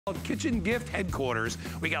Kitchen Gift Headquarters.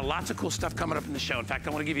 We got lots of cool stuff coming up in the show. In fact, I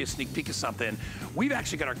want to give you a sneak peek of something. We've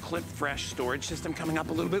actually got our Clip Fresh storage system coming up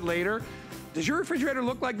a little bit later. Does your refrigerator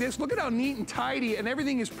look like this? Look at how neat and tidy, and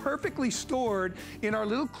everything is perfectly stored in our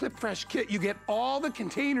little Clip Fresh kit. You get all the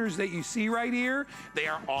containers that you see right here. They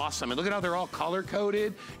are awesome. And look at how they're all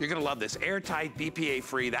color-coded. You're gonna love this. Airtight,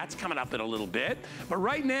 BPA-free. That's coming up in a little bit. But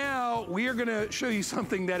right now, we are gonna show you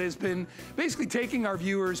something that has been basically taking our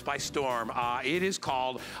viewers by storm. It is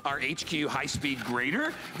called our HQ High-Speed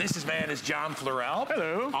Grater. This man is John Florell.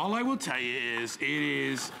 Hello. All I will tell you is, it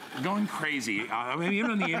is going crazy. I mean,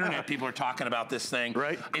 even on the internet, people are talking about this thing.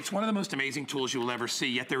 Right. It's one of the most amazing tools you will ever see,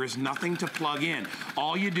 yet there is nothing to plug in.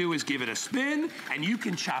 All you do is give it a spin, and you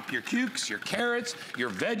can chop your cukes, your carrots, your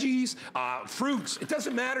veggies, fruits. It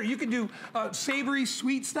doesn't matter. You can do savory,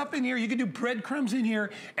 sweet stuff in here. You can do breadcrumbs in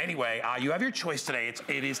here. Anyway, you have your choice today.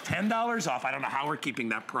 It is $10 off. I don't know how we're keeping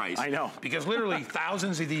that price. I know. Because literally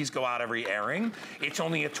thousands of these go out every airing. It's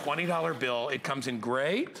only a $20 bill. It comes in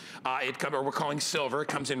gray. Or we're calling silver. It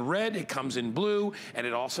comes in red. It comes in blue. And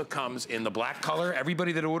it also comes in the black color.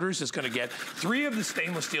 Everybody that orders is going to get 3 of the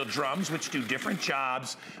stainless steel drums, which do different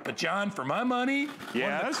jobs. But John, for my money, one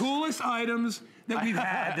of the coolest items that we've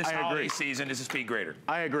had this holiday season is a speed grater.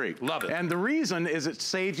 I agree. Love it. And the reason is it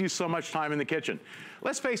saves you so much time in the kitchen.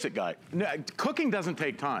 Let's face it, guy, cooking doesn't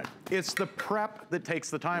take time. It's the prep that takes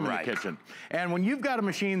the time in the kitchen. And when you've got a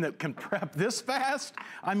machine that can prep this fast,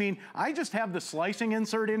 I mean, I just have the slicing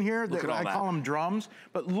insert in here. I call them drums.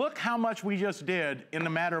 But look how much we just did in a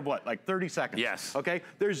matter of what, like 30 seconds? Yes. Okay?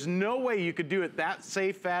 There's no way you could do it that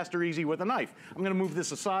safe, fast, or easy with a knife. I'm gonna move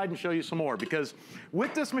this aside and show you some more, because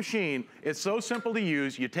with this machine, it's so simple to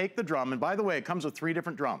use. You take the drum, and by the way, it comes with 3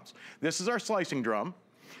 different drums. This is our slicing drum.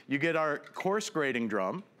 You get our coarse grating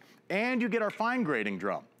drum, and you get our fine grating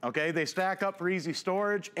drum, okay? They stack up for easy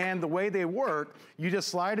storage, and the way they work, you just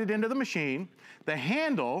slide it into the machine. The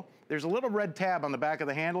handle, there's a little red tab on the back of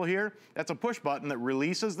the handle here. That's a push button that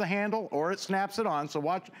releases the handle, or it snaps it on. So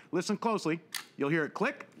watch, listen closely. You'll hear it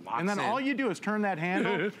click, and then all you do is turn that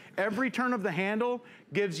handle. Every turn of the handle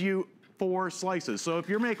gives you 4 slices. So if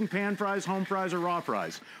you're making pan fries, home fries, or raw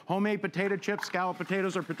fries, homemade potato chips, scalloped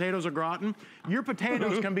potatoes, or potatoes au gratin, your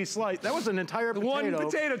potatoes can be sliced. That was an entire potato. One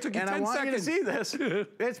potato took you 10 seconds. And I want you to see this.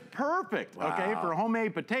 It's perfect, okay, for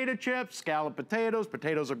homemade potato chips, scalloped potatoes,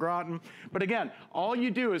 potatoes au gratin. But again, all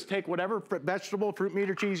you do is take whatever vegetable, fruit, meat,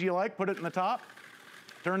 or cheese you like, put it in the top,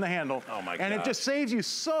 turn the handle, and it just saves you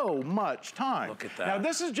so much time. Look at that. Now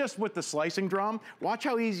this is just with the slicing drum. Watch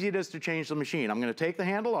how easy it is to change the machine. I'm gonna take the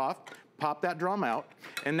handle off, pop that drum out,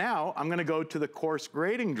 and now I'm gonna go to the coarse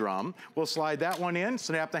grating drum. We'll slide that one in,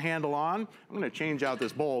 snap the handle on. I'm gonna change out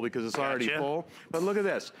this bowl because it's already full. But look at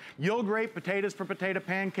this. You'll grate potatoes for potato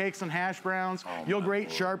pancakes and hash browns. You'll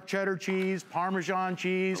grate sharp cheddar cheese, Parmesan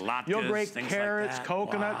cheese. You'll grate carrots,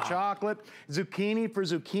 coconut, chocolate, zucchini for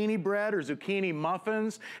zucchini bread or zucchini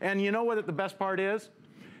muffins. And you know what the best part is?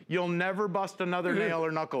 You'll never bust another nail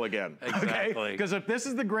or knuckle again. Exactly. Because if this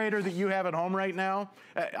is the grater that you have at home right now,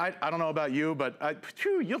 I don't know about you, but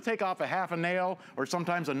you'll take off a half a nail or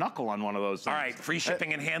sometimes a knuckle on one of those things. All right, free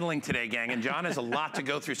shipping and handling today, gang. And John has a lot to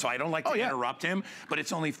go through, so I don't like to interrupt him, but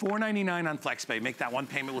it's only $4.99 on FlexPay. Make that one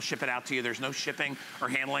payment, we'll ship it out to you. There's no shipping or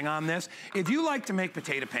handling on this. If you like to make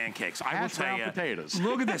potato pancakes, I will tell you. Potatoes.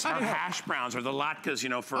 Look at this, our hash browns or the latkes, you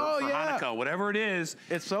know, for Hanukkah, whatever it is.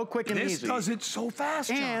 It's so quick and easy. This does it so fast,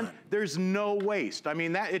 John. And there's no waste. I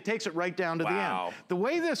mean, it takes it right down to the end. The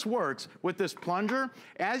way this works with this plunger,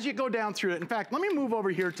 as you go down through it, in fact, let me move over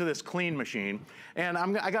here to this clean machine, and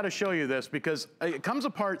I gotta show you this because it comes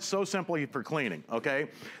apart so simply for cleaning, okay?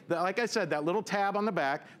 Like I said, that little tab on the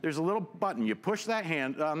back, there's a little button. You push that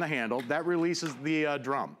on the handle, that releases the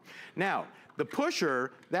drum. Now, the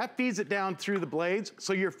pusher, that feeds it down through the blades,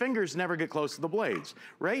 so your fingers never get close to the blades.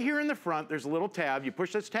 Right here in the front, there's a little tab. You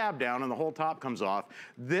push this tab down and the whole top comes off.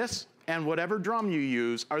 This and whatever drum you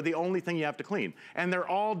use are the only thing you have to clean. And they're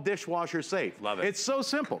all dishwasher safe. Love it. It's so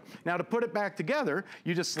simple. Now to put it back together,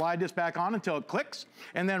 you just slide this back on until it clicks.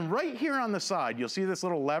 And then right here on the side, you'll see this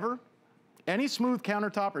little lever. Any smooth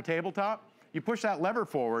countertop or tabletop, you push that lever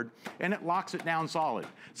forward and it locks it down solid.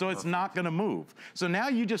 So it's not gonna move. So now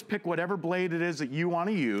you just pick whatever blade it is that you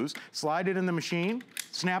wanna use, slide it in the machine,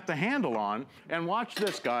 snap the handle on, and watch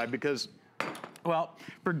this guy because, well,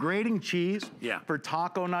 for grating cheese, for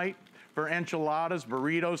taco night, for enchiladas,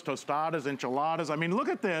 burritos, tostadas, enchiladas. I mean, look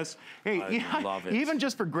at this. Hey, I love it. Even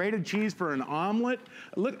just for grated cheese for an omelet.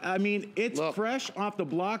 Look, I mean, it's fresh off the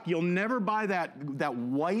block. You'll never buy that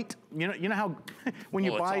white you know how when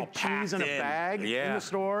you buy cheese in a bag in the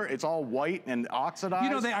store, it's all white and oxidized?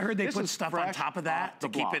 You know, I heard they put stuff on top of that to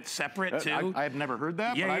keep it separate too. I've never heard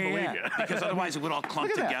that, but I believe you. Because otherwise it would all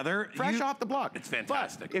clump together. Fresh off the block. It's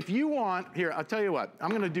fantastic. But if you want, here, I'll tell you what, I'm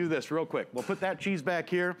gonna do this real quick. We'll put that cheese back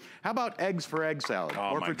here. How about eggs for egg salad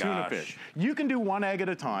or for tuna fish? You can do 1 egg at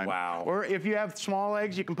a time. Wow. Or if you have small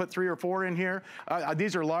eggs, you can put 3 or 4 in here.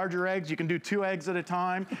 These are larger eggs. You can do 2 eggs at a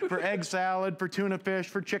time for egg salad, for tuna fish,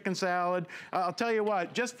 for chicken salad. I'll tell you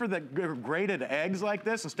what, just for the grated eggs like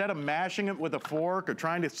this, instead of mashing it with a fork or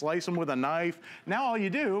trying to slice them with a knife, now all you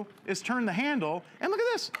do is turn the handle and look at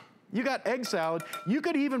this. You got egg salad. You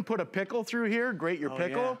could even put a pickle through here, grate your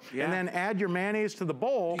pickle, and then add your mayonnaise to the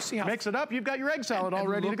bowl, mix it up, you've got your egg salad all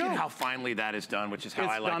ready to go. Look at how finely that is done, which is how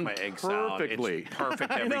I like my egg salad. It's perfect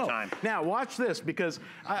every time. Now watch this, because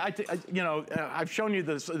you know, I've shown you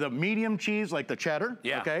the medium cheese, like the cheddar,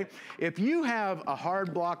 okay? If you have a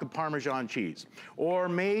hard block of Parmesan cheese, or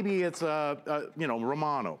maybe it's you know,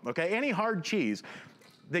 Romano, okay? Any hard cheese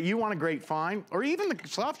that you want to grate fine, or even the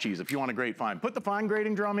soft cheese if you want to grate fine. Put the fine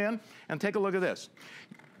grating drum in and take a look at this.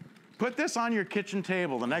 Put this on your kitchen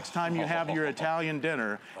table the next time you have your Italian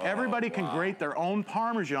dinner. Everybody can grate their own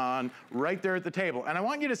Parmesan right there at the table. And I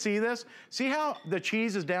want you to see this. See how the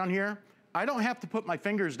cheese is down here? I don't have to put my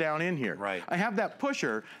fingers down in here. Right. I have that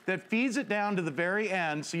pusher that feeds it down to the very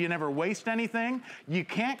end so you never waste anything. You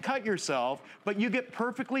can't cut yourself, but you get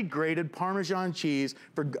perfectly grated Parmesan cheese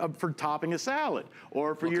for topping a salad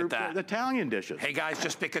or for your Italian dishes. Hey guys,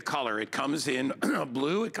 just pick a color. It comes in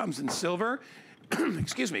blue, it comes in silver.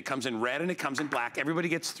 Excuse me, it comes in red and it comes in black. Everybody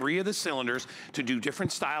gets 3 of the cylinders to do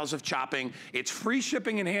different styles of chopping. It's free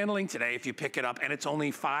shipping and handling today if you pick it up, and it's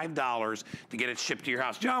only $5 to get it shipped to your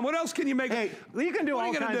house. John, what else can you make? Hey, you can do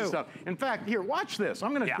all kinds of stuff. In fact, here, watch this.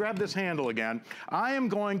 I'm gonna grab this handle again. I'm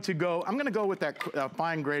gonna go with that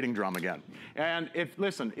fine grating drum again. And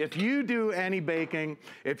listen, if you do any baking,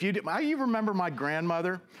 you remember my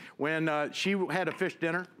grandmother when she had a fish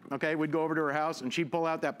dinner? Okay, we'd go over to her house and she'd pull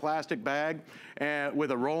out that plastic bag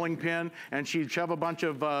with a rolling pin, and she'd shove a bunch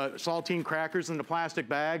of saltine crackers in the plastic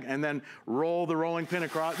bag and then roll the rolling pin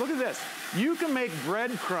across. Look at this. You can make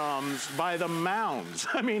breadcrumbs by the mounds.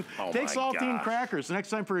 I mean, take saltine crackers the next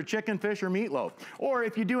time for a chicken, fish, or meatloaf. Or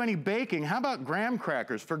if you do any baking, how about graham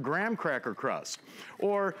crackers for graham cracker crust?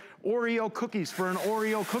 Or Oreo cookies for an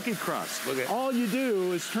Oreo cookie crust. All you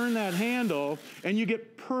do is turn that handle and you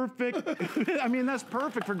get perfect, I mean, that's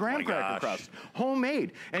perfect for graham cracker crust.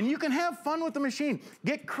 Homemade. And you can have fun with the machine.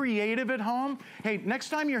 Get creative at home. Hey, next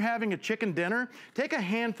time you're having a chicken dinner, take a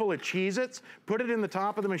handful of Cheez-Its, put it in the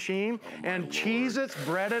top of the machine, and Cheez-Its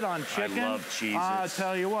breaded on chicken. I love Cheez-Its. I'll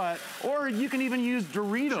tell you what. Or you can even use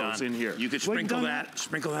Doritos in here. You could sprinkle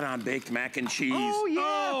that on baked mac and cheese. Oh, yeah.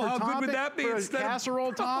 Oh, how good would that be? For a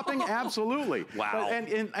casserole topping? Absolutely. Wow.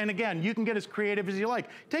 And again, you can get as creative as you like.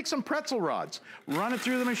 Take some pretzel rods, run it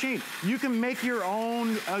through the machine. You can make your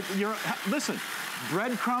own, listen,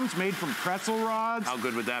 breadcrumbs made from pretzel rods. How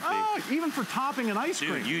good would that be? Oh, even for topping an ice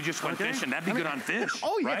cream. Dude, you just went fishing. That'd be good on fish.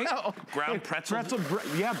 Oh, yeah. Right? Ground pretzels.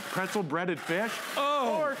 Pretzel breaded fish.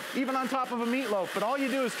 Oh. Or even on top of a meatloaf. But all you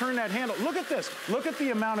do is turn that handle. Look at this. Look at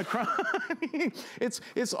the amount of crumbs. I mean,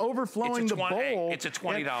 it's overflowing the bowl. Hey, it's a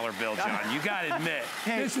 $20 bill, John. You got to admit,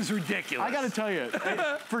 this is ridiculous. I got to tell you,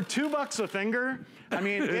 for $2 a finger, I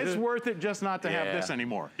mean, it's worth it just not to have this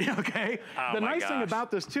anymore, okay? Oh, the nice thing about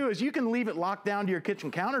this, too, is you can leave it locked down to your kitchen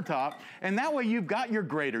countertop, and that way you've got your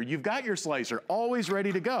grater, you've got your slicer, always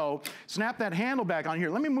ready to go. Snap that handle back on here.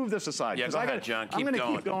 Let me move this aside. Yeah, go ahead, John. I'm going to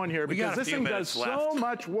keep going here because this thing does so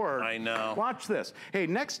much work. I know. Watch this. Hey,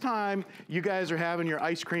 next time you guys are having your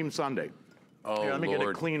ice cream sundae, oh, here, let me get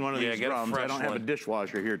a clean one of these drums. I don't have a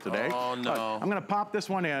dishwasher here today. Oh, no. I'm going to pop this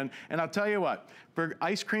one in, and I'll tell you what, for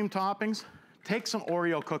ice cream toppings, take some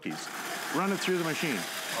Oreo cookies, run it through the machine.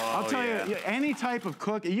 I'll tell you, any type of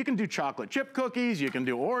cookie, you can do chocolate chip cookies, you can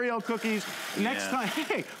do Oreo cookies. Next time,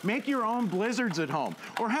 hey, make your own blizzards at home.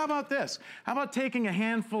 Or how about this? How about taking a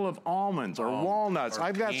handful of almonds or walnuts?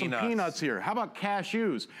 I've got some peanuts here. How about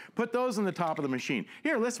cashews? Put those in the top of the machine.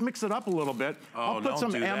 Here, let's mix it up a little bit. I'll put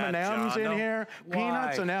some M&Ms in here,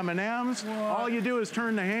 peanuts and M&Ms. All you do is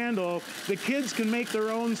turn the handle. The kids can make their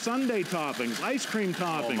own sundae toppings, ice cream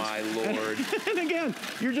toppings. Oh, my Lord. And again,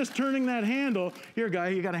 you're just turning that handle. Here, guy,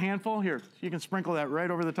 you got a handful? Here, you can sprinkle that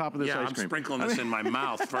right over the top of this ice cream. Yeah, I'm sprinkling this in my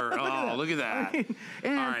mouth. Oh, look at that.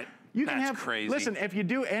 And all right. You can have, crazy. Listen, if you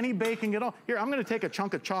do any baking at all, here, I'm gonna take a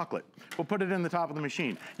chunk of chocolate. We'll put it in the top of the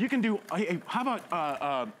machine. You can do, how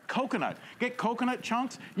about coconut? Get coconut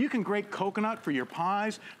chunks. You can grate coconut for your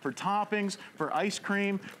pies, for toppings, for ice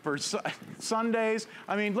cream, for sundaes.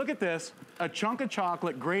 I mean, look at this. A chunk of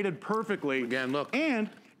chocolate grated perfectly. Again, look. And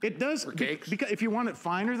it does, for cakes. because if you want it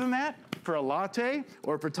finer than that, for a latte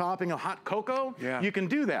or for topping a hot cocoa, you can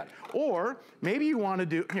do that. Or maybe you want to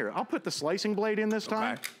do, here, I'll put the slicing blade in this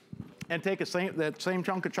time and take that same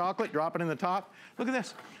chunk of chocolate, drop it in the top. Look at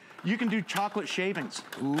this. You can do chocolate shavings,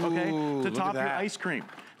 to top your ice cream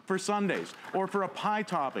for sundaes or for a pie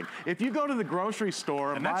topping. If you go to the grocery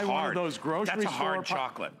store and buy one of those grocery store... That's a hard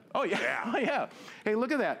chocolate. Oh, yeah. Oh, yeah. Hey,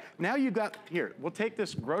 look at that. Now you've got, here, we'll take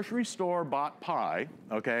this grocery store bought pie,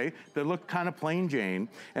 okay, that look kind of plain Jane,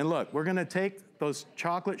 and look, we're gonna take those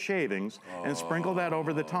chocolate shavings and sprinkle that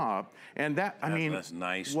over the top, and that, I mean, that's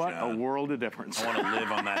nice, what John. a world of difference. I want to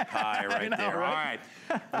live on that pie right know, there. right?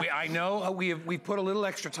 All right. I know we've put a little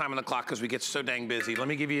extra time on the clock because we get so dang busy. Let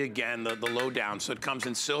me give you again the lowdown. So it comes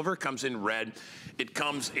in silver, comes in red, it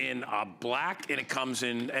comes in black, and it comes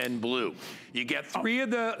in blue. You get 3 of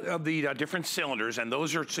the different cylinders, and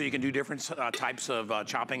those are so you can do different types of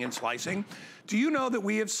chopping and slicing. Do you know that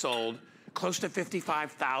we have sold close to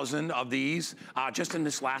 55,000 of these just in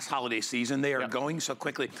this last holiday season? They are going so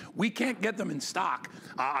quickly. We can't get them in stock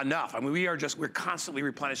enough. I mean, we're constantly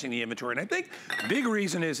replenishing the inventory. And I think the big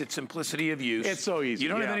reason is its simplicity of use. It's so easy. You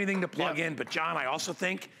don't have anything to plug in. But John, I also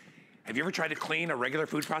think, have you ever tried to clean a regular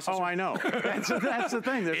food processor? Oh, I know. That's the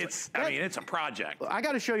thing. I mean, it's a project. I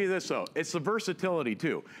got to show you this, though. It's the versatility,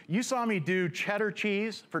 too. You saw me do cheddar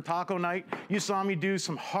cheese for taco night. You saw me do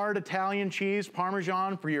some hard Italian cheese,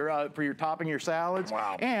 Parmesan, for your topping your salads.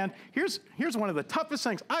 Wow. And here's one of the toughest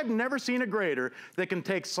things. I've never seen a grater that can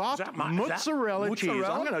take soft mozzarella cheese.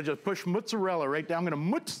 I'm going to just push mozzarella right down. I'm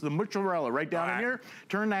going to mutz the mozzarella right down in here,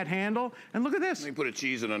 turn that handle, and look at this. Let me put a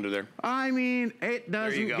cheese in under there. I mean, it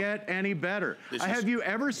doesn't get any better. Have you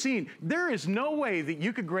ever seen, there is no way that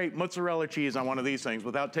you could grate mozzarella cheese on one of these things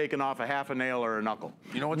without taking off a half a nail or a knuckle.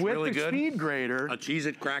 You know what's really good? With the speed grater. A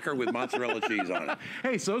Cheez-It cracker with mozzarella cheese on it.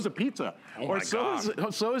 Hey, so's a pizza. Oh or my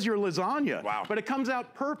God. so is your lasagna. Wow. But it comes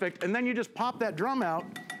out perfect, and then you just pop that drum out.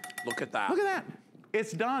 Look at that. Look at that.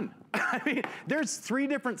 It's done. I mean, there's 3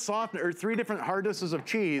 different hardnesses of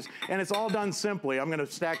cheese, and it's all done simply. I'm going to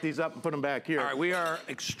stack these up and put them back here. All right, we are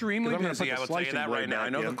extremely busy. I will tell you that right now. I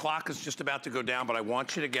know the clock is just about to go down, but I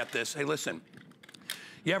want you to get this. Hey, listen.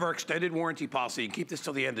 You have our extended warranty policy. You can keep this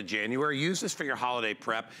till the end of January. Use this for your holiday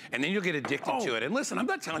prep, and then you'll get addicted to it. And listen, I'm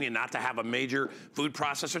not telling you not to have a major food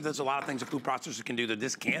processor. There's a lot of things a food processor can do that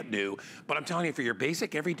this can't do. But I'm telling you, for your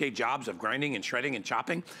basic everyday jobs of grinding and shredding and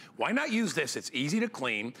chopping, why not use this? It's easy to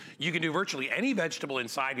clean. You can do virtually any vegetable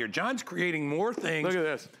inside here. John's creating more things. Look at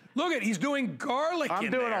this. Look at, he's doing garlic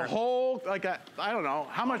in there. I'm doing a whole, I don't know,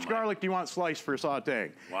 how much garlic do you want sliced for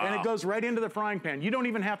sauteing? Wow. And it goes right into the frying pan. You don't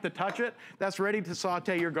even have to touch it. That's ready to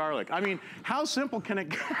saute your garlic. I mean, how simple can it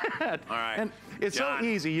get? All right. And it's John, so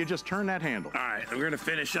easy, you just turn that handle. All right, we're gonna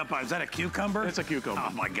finish up on, is that a cucumber? It's a cucumber.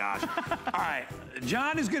 Oh my gosh. All right,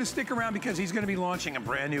 John is gonna stick around because he's gonna be launching a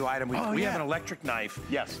brand new item. We have an electric knife.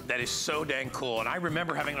 Yes. That is so dang cool. And I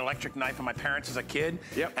remember having an electric knife from my parents as a kid.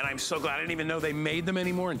 Yep. And I'm so glad I didn't even know they made them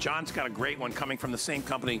anymore. And John's got a great one coming from the same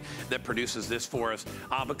company that produces this for us.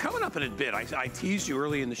 But coming up in a bit, I teased you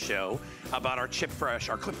early in the show about our Clip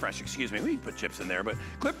Fresh, excuse me. We put chips in there, but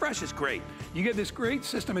Clip Fresh is great. You get this great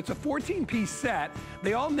system. It's a 14-piece set.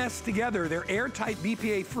 They all nest together. They're airtight,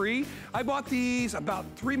 BPA-free. I bought these about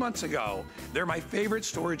 3 months ago. They're my favorite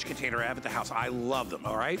storage container I have at the house. I love them,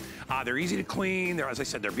 all right? They're easy to clean. As I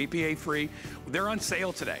said, they're BPA-free. They're on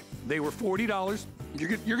sale today. They were $40.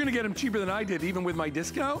 You're gonna get them cheaper than I did, even with my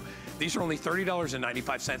discount. These are only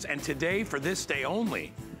 $30.95. And today, for this day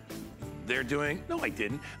only, they're doing, no I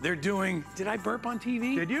didn't, they're doing, did I burp on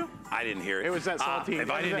TV? Did you? I didn't hear it. It was that saltine. If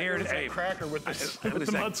I didn't hear it, hey. Cracker with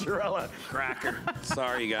the mozzarella. Cracker.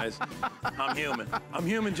 Sorry, guys. I'm human. I'm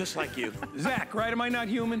human just like you. Zach, right? Am I not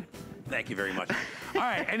human? Thank you very much. All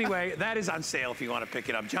right, anyway, that is on sale if you want to pick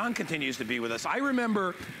it up. John continues to be with us. I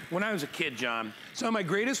remember when I was a kid, John, some of my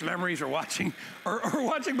greatest memories are watching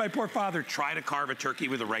my poor father try to carve a turkey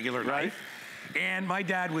with a regular knife. And my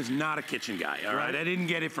dad was not a kitchen guy, all right? I didn't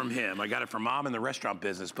get it from him. I got it from Mom in the restaurant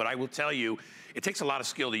business. But I will tell you, it takes a lot of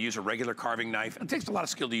skill to use a regular carving knife. It takes a lot of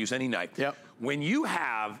skill to use any knife. Yep. When you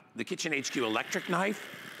have the Kitchen HQ electric knife,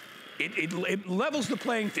 it levels the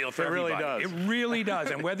playing field for everybody. It really does. It really does.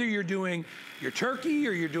 And whether you're doing your turkey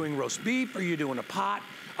or you're doing roast beef or you're doing a pot,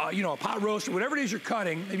 you know, a pot roast or whatever it is you're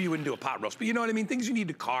cutting, maybe you wouldn't do a pot roast, but you know what I mean? Things you need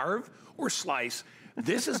to carve or slice.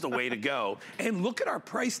 this is the way to go. And look at our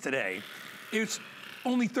price today. It's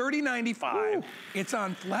only $30.95. It's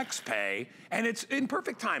on FlexPay, and it's in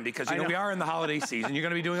perfect time because you know we are in the holiday season. You're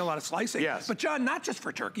going to be doing a lot of slicing. Yes. But John, not just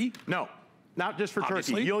for turkey. No. Not just for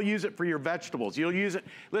turkey. You'll use it for your vegetables. You'll use it.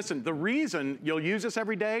 Listen, the reason you'll use this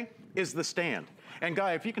every day is the stand. And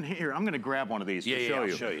Guy, if you can hear, I'm gonna grab one of these to show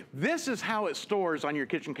you. I'll show you. This is how it stores on your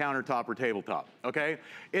kitchen countertop or tabletop, okay?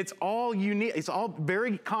 It's all unique, it's all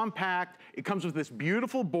very compact. It comes with this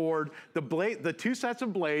beautiful board. The two sets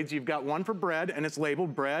of blades, you've got one for bread and it's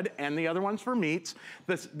labeled bread and the other one's for meats.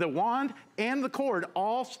 The wand and the cord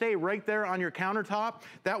all stay right there on your countertop.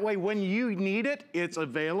 That way when you need it, it's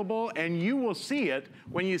available and you will see it.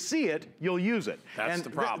 When you see it, you'll use it. That's the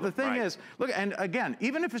problem. The thing is, look, and again,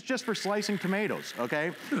 even if it's just for slicing tomatoes,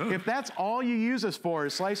 okay? If that's all you use this for,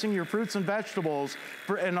 is slicing your fruits and vegetables,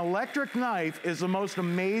 for an electric knife is the most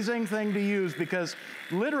amazing thing to use because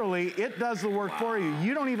literally it does the work for you.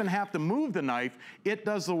 You don't even have to move the knife, it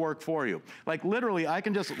does the work for you. Like literally, I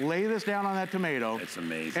can just lay this down on that tomato. It's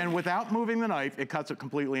amazing. And without moving the knife, it cuts it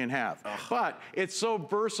completely in half. But it's so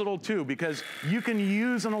versatile too because you can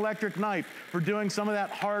use an electric knife for doing some of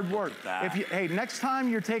that hard work. Hey, next time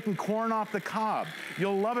you're taking corn off the cob,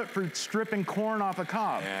 you'll love it for stripping corn off a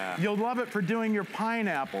cob. You'll love it for doing your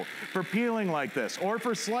pineapple, for peeling like this, or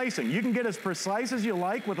for slicing. You can get as precise as you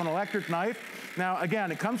like with an electric knife. Now,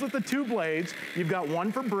 again, it comes with the two blades. You've got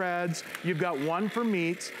one for breads, you've got one for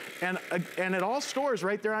meats, and it all stores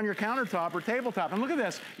right there on your countertop or tabletop. And look at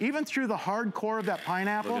this, even through the hard core of that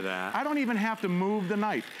pineapple, I don't even have to move the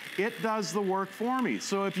knife. It does the work for me.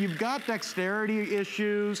 So if you've got dexterity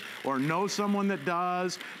issues or know someone that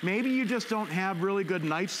does, maybe you just don't have really good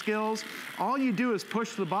knife skills, all you do is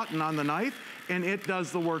push the button on the knife and it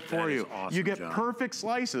does the work for you. Awesome, you get John. perfect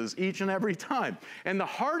slices each and every time. And the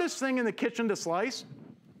hardest thing in the kitchen to slice,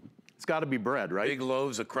 it's got to be bread, right? Big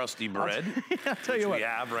loaves of crusty bread. I'll tell you what, we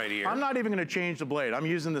have right here. I'm not even going to change the blade. I'm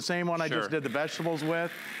using the same one I just did the vegetables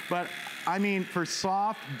with. But I mean, for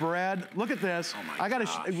soft bread, look at this. Oh my I got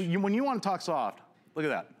to. When you want to talk soft, look at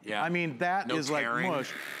that. Yeah. I mean, that No is tearing. like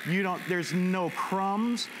mush. You don't. There's no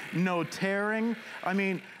crumbs, no tearing. I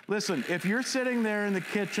mean, listen. If you're sitting there in the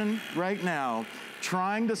kitchen right now,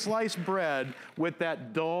 trying to slice bread with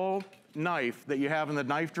that dull knife that you have in the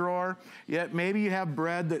knife drawer, yet maybe you have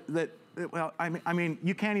bread well, I mean,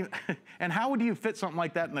 you can't even, and how would you fit something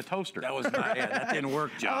like that in the toaster? That was not, that didn't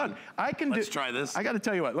work, John. Let's try this. I got to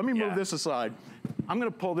tell you what, let me move this aside. I'm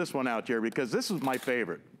going to pull this one out here because this is my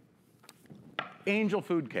favorite. Angel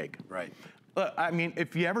food cake. Right. I mean,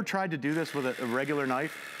 if you ever tried to do this with a regular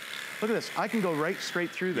knife, look at this. I can go right straight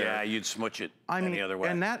through there. Yeah, you'd smooch it any other way.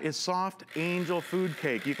 And that is soft angel food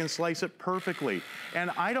cake. You can slice it perfectly. And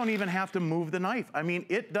I don't even have to move the knife. I mean,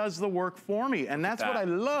 it does the work for me. And that's what I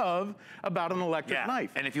love about an electric knife.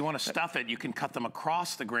 And if you want to stuff it, you can cut them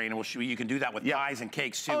across the grain. And you can do that with pies and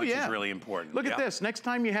cakes too, which is really important. Look at this. Next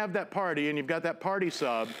time you have that party and you've got that party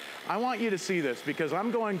sub, I want you to see this because I'm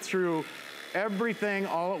going through everything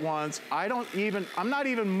all at once. I'm not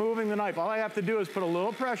even moving the knife. All I have to do is put a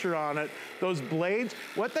little pressure on it. Those blades,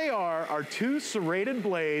 what they are two serrated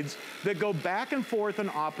blades that go back and forth in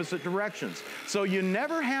opposite directions. So you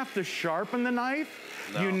never have to sharpen the knife.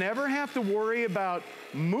 No. You never have to worry about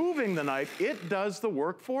moving the knife. It does the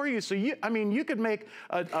work for you. So you could make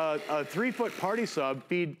a 3-foot party sub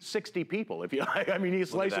feed 60 people if you like. I mean, you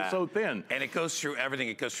slice it so thin. And it goes through everything.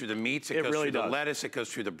 It goes through the meats. It goes really through the does. lettuce. It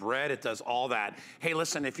goes through the bread. It does all that. Hey,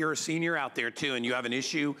 listen, if you're a senior out there too and you have an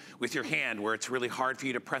issue with your hand where it's really hard for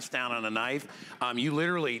you to press down on a knife,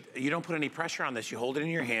 you don't put any pressure on this. You hold it in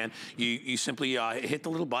your hand. You simply hit the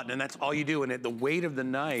little button and that's all you do. And the weight of the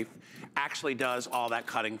knife actually does all that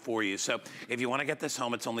cutting for you. So if you want to get this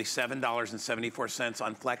home, it's only $7.74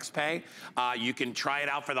 on FlexPay. You can try it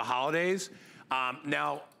out for the holidays.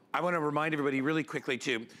 Now, I want to remind everybody really quickly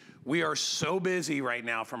too, we are so busy right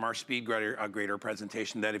now from our Speed Grader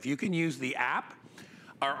presentation that if you can use the app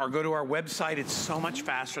or go to our website, it's so much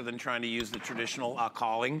faster than trying to use the traditional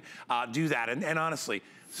calling. Do that, and honestly,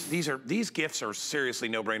 these gifts are seriously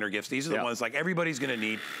no-brainer gifts. These are the ones like everybody's gonna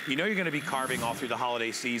need. You know you're gonna be carving all through the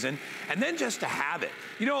holiday season, and then just to have it.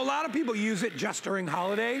 You know, a lot of people use it just during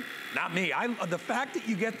holiday. Not me. The fact that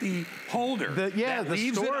you get the holder that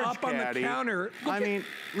leaves it up on the counter.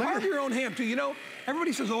 Carve your own ham too. You know,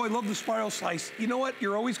 everybody says, oh, I love the spiral slice. You know what?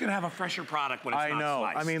 You're always gonna have a fresher product when it's not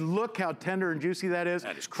sliced. I mean, look how tender and juicy that is.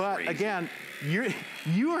 That is crazy. But again,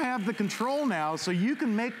 you have the control now, so you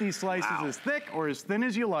can make these slices as thick or as thin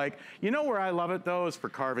as you like. You know where I love it though is for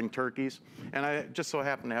carving turkeys. And I just so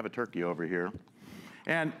happen to have a turkey over here.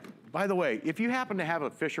 And by the way, if you happen to have a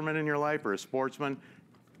fisherman in your life or a sportsman,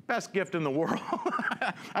 best gift in the world.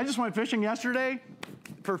 I just went fishing yesterday.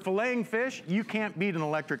 For filleting fish, you can't beat an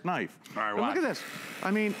electric knife. All right, but look at this.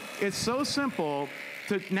 I mean, it's so simple.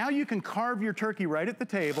 Now you can carve your turkey right at the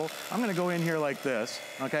table. I'm gonna go in here like this,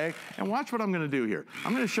 okay? And watch what I'm gonna do here.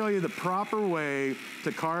 I'm gonna show you the proper way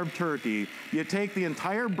to carve turkey. You take the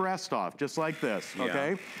entire breast off, just like this,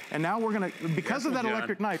 okay? And now we're gonna, because of that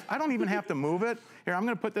electric knife, I don't even have to move it. Here, I'm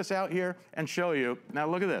gonna put this out here and show you. Now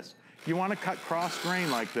look at this. You wanna cut cross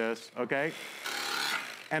grain like this, okay?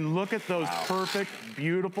 And look at those perfect,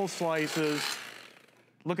 beautiful slices.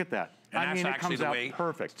 Look at that. And I mean, it comes out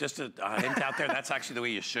perfect. Just a hint out there, that's actually the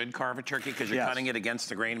way you should carve a turkey, because you're cutting it against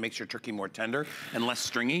the grain. It makes your turkey more tender and less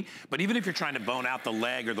stringy. But even if you're trying to bone out the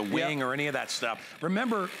leg or the wing or any of that stuff,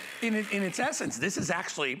 remember, in its essence, this is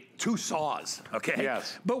actually two saws, okay?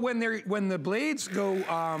 Yes. But when the blades go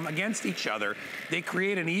against each other, they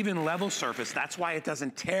create an even level surface. That's why it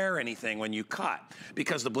doesn't tear anything when you cut,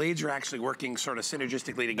 because the blades are actually working sort of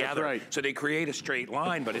synergistically together. That's right. So they create a straight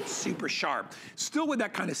line, but it's super sharp. Still with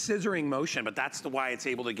that kind of scissoring motion, but that's why it's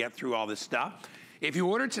able to get through all this stuff. If you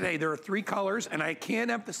order today, there are 3 colors, and I can't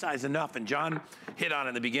emphasize enough, and John hit on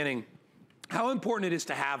in the beginning, how important it is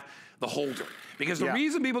to have the holder. Because the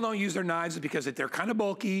reason people don't use their knives is because they're kind of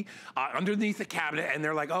bulky underneath the cabinet, and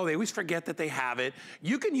they're like, oh, they always forget that they have it.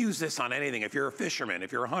 You can use this on anything. If you're a fisherman,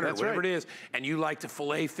 if you're a hunter, whatever it is, and you like to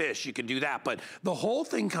fillet fish, you can do that. But the whole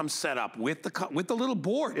thing comes set up with the little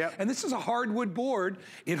board. And this is a hardwood board.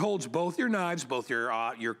 It holds both your knives, both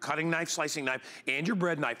your cutting knife, slicing knife, and your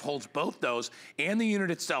bread knife holds both those, and the unit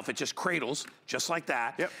itself. It just cradles, just like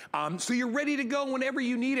that. So you're ready to go whenever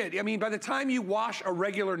you need it. I mean, by the time you wash a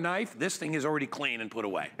regular knife, this thing is already clean and put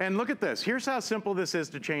away. And look at this. Here's how simple this is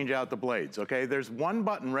to change out the blades, okay? There's one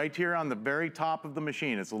button right here on the very top of the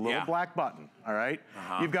machine. It's a little black button, all right?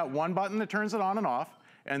 You've got one button that turns it on and off,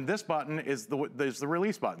 and this button is the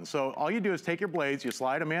release button. So all you do is take your blades, you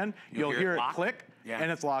slide them in, you'll hear it click,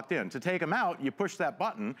 and it's locked in. To take them out, you push that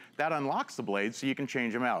button, that unlocks the blades so you can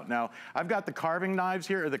change them out. Now, I've got the carving knives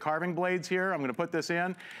here, or the carving blades here. I'm gonna put this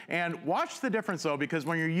in. And watch the difference though, because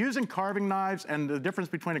when you're using carving knives and the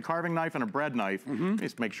difference between a carving knife and a bread knife,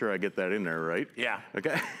 just make sure I get that in there, right?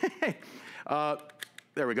 Okay.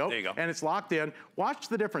 There we go. There you go. And it's locked in. Watch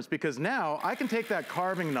the difference, because now I can take that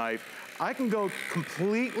carving knife, I can go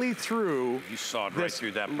completely through. You sawed right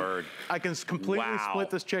through that bird. I can completely split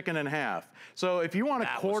this chicken in half. So if you want to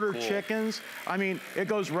quarter chickens, I mean, it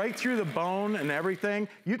goes right through the bone and everything.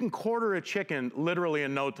 You can quarter a chicken literally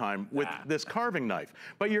in no time with this carving knife.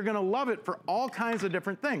 But you're gonna love it for all kinds of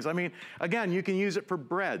different things. I mean, again, you can use it for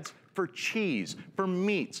breads, for cheese, for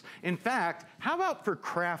meats. In fact, how about for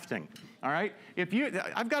crafting? All right,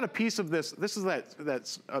 I've got a piece of this. This is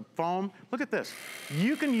that's foam. Look at this.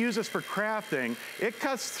 You can use this for crafting. It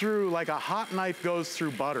cuts through like a hot knife goes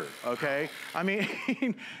through butter. Okay, I mean,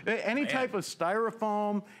 any type of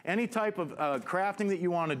styrofoam, any type of crafting that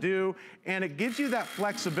you want to do, and it gives you that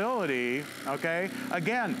flexibility. Okay,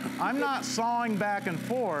 again, I'm not sawing back and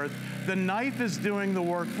forth. The knife is doing the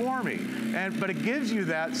work for me, but it gives you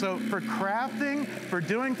that. So for crafting, for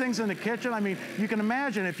doing things in the kitchen, I mean, you can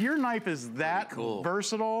imagine if your knife is that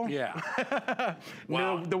versatile. The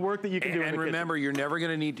work that you can do in the kitchen. And remember, you're never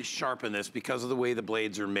going to need to sharpen this because of the way the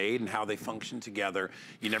blades are made and how they function together.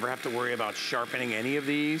 You never have to worry about sharpening any of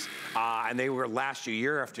these, and they will last you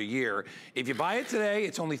year after year. If you buy it today,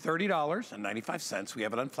 it's only $30.95. We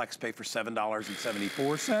have it on FlexPay for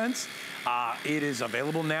 $7.74. It is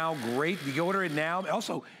available now. Great. You order it now.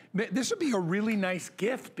 Also, this would be a really nice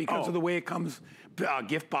gift because of the way it comes,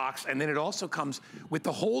 gift box, and then it also comes with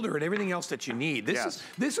the holder and everything else that you need.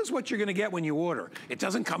 This is what you're gonna get when you order. It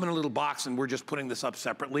doesn't come in a little box and we're just putting this up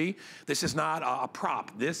separately. This is not a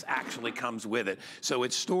prop. This actually comes with it. So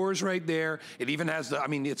it stores right there. It even has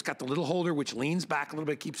it's got the little holder which leans back a little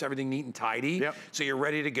bit, keeps everything neat and tidy. So you're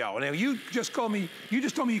ready to go. Now you just told me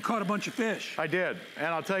you caught a bunch of fish. I did, and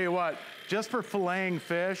I'll tell you what, just for filleting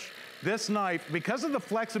fish, this knife, because of the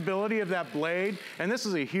flexibility of that blade, and this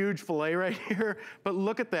is a huge fillet right here, but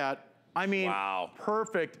look at that. I mean,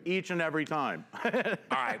 perfect each and every time. All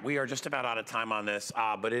right, we are just about out of time on this,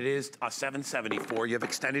 but it is $7.74. You have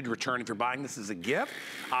extended return if you're buying this as a gift,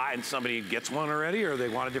 and somebody gets one already or they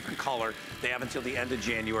want a different color. They have until the end of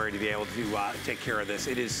January to be able to take care of this.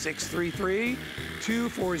 It is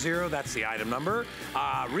 633-240. That's the item number.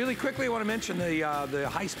 Really quickly, I want to mention the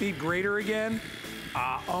high-speed grater again.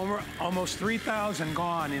 Almost 3,000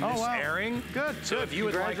 gone in this airing. Good. So if you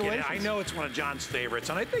would like it, I know it's one of John's favorites,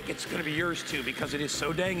 and I think it's going to be yours too because it is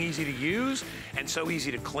so dang easy to use and so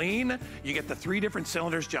easy to clean. You get the 3 different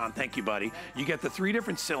cylinders. John, thank you, buddy. You get the 3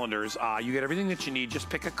 different cylinders. You get everything that you need. Just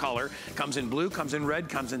pick a color. Comes in blue, comes in red,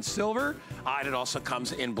 comes in silver, and it also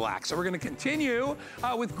comes in black. So we're going to continue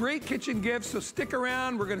with great kitchen gifts. So stick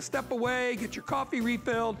around. We're going to step away, get your coffee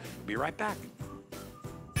refilled. Be right back.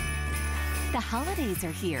 The holidays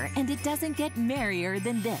are here, and it doesn't get merrier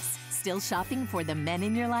than this. Still shopping for the men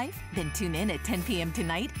in your life? Then tune in at 10 p.m.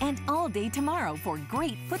 tonight and all day tomorrow for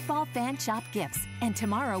great football fan shop gifts. And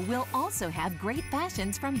tomorrow we'll also have great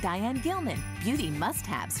fashions from Diane Gilman, beauty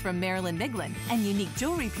must-haves from Marilyn Miglin, and unique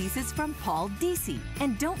jewelry pieces from Paul Deasy.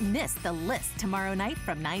 And don't miss The List tomorrow night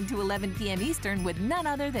from 9 to 11 p.m. Eastern with none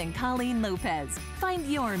other than Colleen Lopez. Find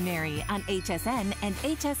your Mary on HSN and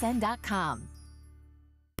hsn.com.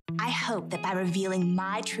 I hope that by revealing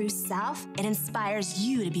my true self, it inspires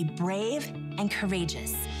you to be brave and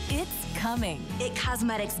courageous. It's coming. IT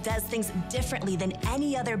Cosmetics does things differently than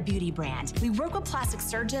any other beauty brand. We work with plastic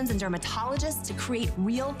surgeons and dermatologists to create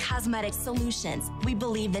real cosmetic solutions. We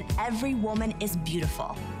believe that every woman is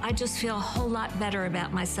beautiful. I just feel a whole lot better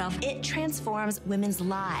about myself. It transforms women's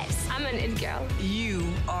lives. I'm an it girl. You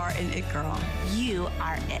are an it girl. You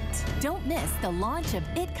are it. Don't miss the launch of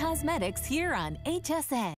IT Cosmetics here on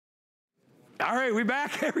HSN. All right, we're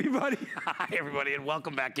back, everybody. Hi, everybody, and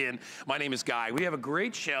welcome back in. My name is Guy. We have a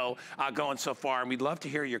great show going so far, and we'd love to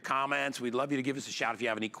hear your comments. We'd love you to give us a shout if you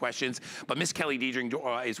have any questions. But Miss Kelly Diedring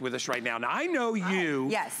is with us right now. Now, I know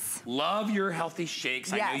you love your healthy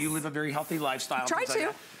shakes. Yes. I know you live a very healthy lifestyle. Try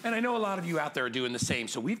to. And I know a lot of you out there are doing the same.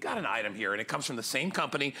 So we've got an item here, and it comes from the same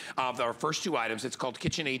company of our first 2 items. It's called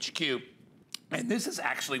Kitchen HQ. And this is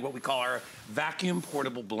actually what we call our vacuum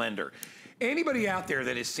portable blender. Anybody out there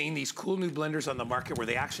that has seen these cool new blenders on the market where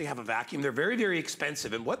they actually have a vacuum, they're very, very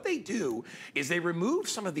expensive. And what they do is they remove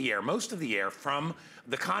some of the air, most of the air from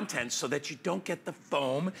the contents so that you don't get the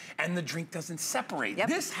foam and the drink doesn't separate. Yep.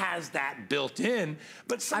 This has that built in,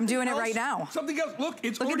 but I'm doing it right now. Something else, look,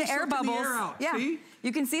 it's look already at the air bubbles. The air out. Yeah. See?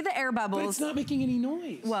 You can see the air bubbles. But it's not making any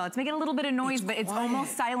noise. Well, it's making a little bit of noise, but it's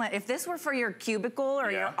almost silent. If this were for your cubicle or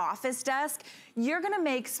your office desk, you're gonna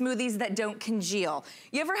make smoothies that don't congeal.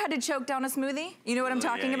 You ever had to choke down a smoothie? You know what I'm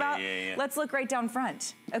talking about? Yeah. Let's look right down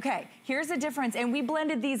front. Okay, here's the difference. And we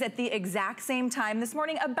blended these at the exact same time this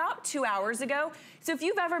morning, about 2 hours ago. So if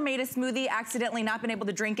you've ever made a smoothie, accidentally not been able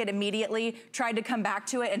to drink it immediately, tried to come back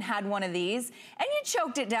to it and had one of these, and you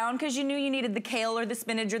choked it down because you knew you needed the kale or the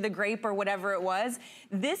spinach or the grape or whatever it was,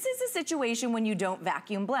 this is a situation when you don't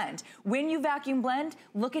vacuum blend. When you vacuum blend,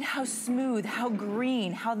 look at how smooth, how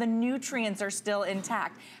green, how the nutrients are still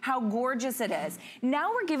intact, how gorgeous it is.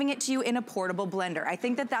 Now we're giving it to you in a portable blender. I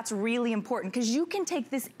think that that's really important because you can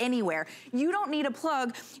take this anywhere. You don't need a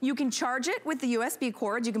plug. You can charge it with the USB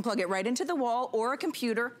cords. You can plug it right into the wall or a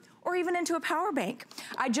computer, or even into a power bank.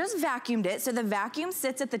 I just vacuumed it, so the vacuum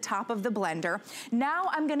sits at the top of the blender. Now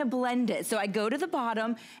I'm gonna blend it. So I go to the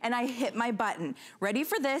bottom and I hit my button. Ready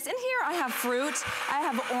for this? And here I have fruit, I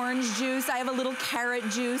have orange juice, I have a little carrot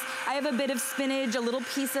juice, I have a bit of spinach, a little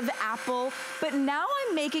piece of apple. But now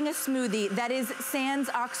I'm making a smoothie that is sans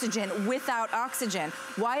oxygen, without oxygen.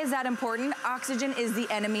 Why is that important? Oxygen is the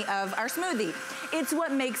enemy of our smoothie. It's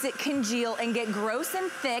what makes it congeal and get gross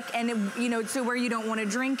and thick and, to where you don't wanna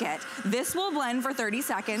drink it. This will blend for 30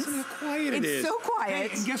 seconds. Listen how quiet it is. It's so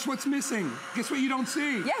quiet. Hey, and guess what's missing? Guess what you don't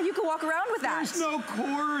see? Yeah, you can walk around with that. There's no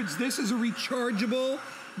cords. This is a rechargeable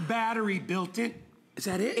battery built in. Is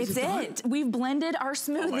that it? It's it. We've blended our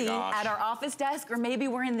smoothie at our office desk, or maybe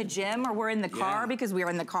we're in the gym, or we're in the car because we're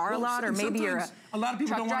in the car a lot, or maybe you're a lot of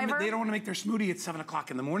people truck driver. They don't want to make their smoothie at 7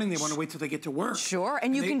 o'clock in the morning. They want to wait till they get to work. Sure,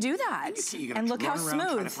 and you can do that. And look how smooth.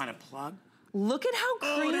 Trying to find a plug. Look at how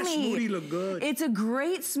creamy. Oh, that smoothie look good. It's a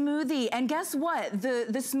great smoothie. And guess what? The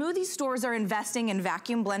smoothie stores are investing in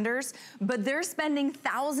vacuum blenders, but they're spending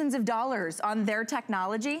thousands of dollars on their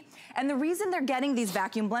technology. And the reason they're getting these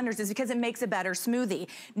vacuum blenders is because it makes a better smoothie.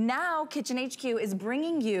 Now, Kitchen HQ is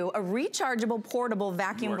bringing you a rechargeable portable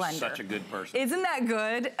vacuum blender. You are such a good person. Isn't that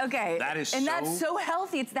good? Okay. That is and that's so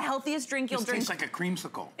healthy. It's the healthiest drink you'll drink. It tastes like a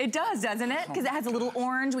creamsicle. It does, doesn't it? Because it has a little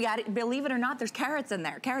orange. We added, believe it or not, there's carrots in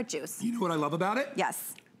there, carrot juice. You know what I love about it?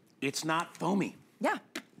 Yes. It's not foamy. Yeah.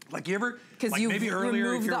 Like you ever, like maybe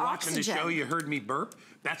earlier if you're watching oxygen. the show, you heard me burp.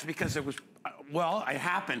 That's because it was, well, it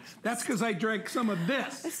happened. That's because I drank some of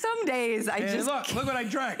this. Some days I just look what I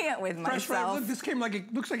drank. Can't with myself. Look, this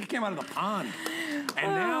looks like it came out of the pond.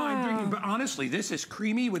 And now I'm drinking, but honestly, this is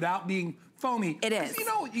creamy without being foamy. It is. You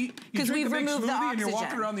know, you because drink we've a big removed the smoothie oxygen. and you're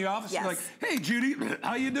walking around the office, Yes. you're like, hey, Judy,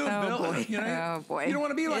 how you doing, Bill? Boy. You know, Oh, boy. You don't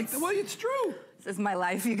want to be like, well, it's true. This is my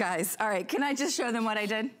life, you guys. All right, can I just show them what I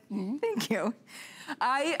did? Thank you.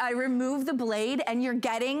 I removed the blade, and you're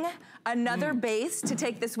getting another base to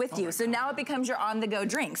take this with you. So now it becomes your on-the-go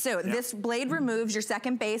drink. So this blade removes your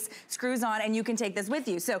second base, screws on, and you can take this with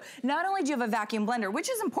you. So not only do you have a vacuum blender, which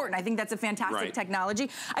is important, I think that's a fantastic technology.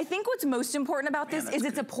 I think what's most important about this is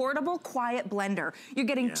it's a portable, quiet blender. You're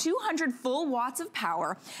getting 200 full watts of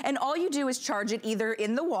power, and all you do is charge it either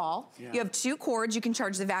in the wall. You have 2 cords. You can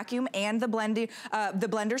charge the vacuum and the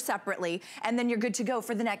blender separately, and then you're good to go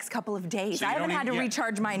for the next couple of days. So I haven't had to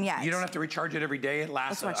recharge mine yet. You don't have to recharge it every day. It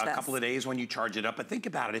lasts a couple of days when you charge it up. But think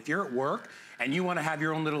about it. If you're at work and you want to have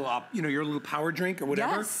your own little, you know, your little power drink or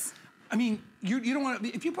whatever. I mean, you don't want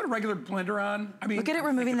to, if you put a regular blender on, I mean. Look at it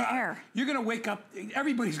removing the air. You're going to wake up,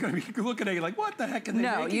 everybody's going to be looking at you like, what the heck are they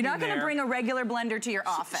No, you're not going to bring a regular blender to your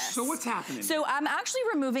office. So what's happening? So I'm actually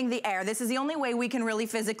removing the air. This is the only way we can really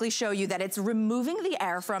physically show you that it's removing the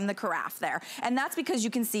air from the carafe there. And that's because you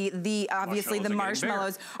can see the, obviously the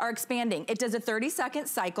marshmallows are expanding. It does a 30-second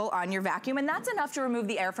cycle on your vacuum, and that's enough to remove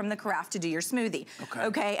the air from the carafe to do your smoothie.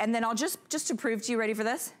 Okay, and then I'll just to prove to you, ready for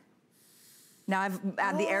this? Now I've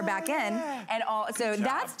added the air back in, and so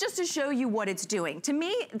that's just to show you what it's doing. To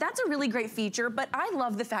me, that's a really great feature, but I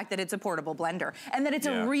love the fact that it's a portable blender and that it's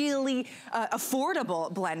a really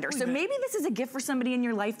affordable blender. So maybe this is a gift for somebody in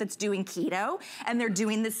your life that's doing keto and they're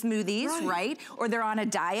doing the smoothies, right? Or they're on a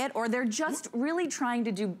diet, or they're just really trying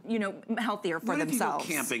to do, you know, healthier for themselves. What if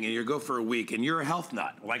you go camping and you go for a week and you're a health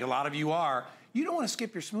nut, like a lot of you are? You don't want to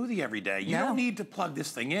skip your smoothie every day. You don't need to plug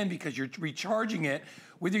this thing in because you're recharging it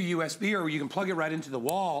with your USB, or you can plug it right into the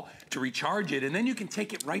wall to recharge it, and then you can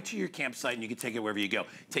take it right to your campsite and you can take it wherever you go.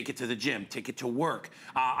 Take it to the gym, take it to work.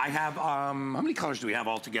 I have, how many colors do we have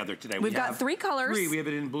all together today? We've got 3 colors. 3, we have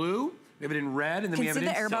it in blue, we have it in red, and then we have it in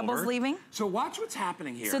silver. Can you see the air bubbles leaving? So watch what's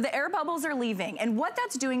happening here. So the air bubbles are leaving, and what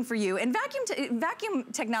that's doing for you, and vacuum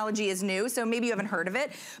technology is new, so maybe you haven't heard of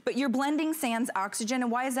it, but you're blending sans oxygen,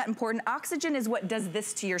 and why is that important? Oxygen is what does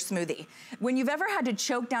this to your smoothie. When you've ever had to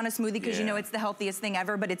choke down a smoothie because you know it's the healthiest thing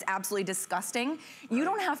ever, but it's absolutely disgusting, you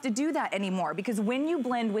don't have to do that anymore, because when you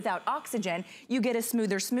blend without oxygen, you get a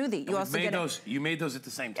smoother smoothie. You also get you made those at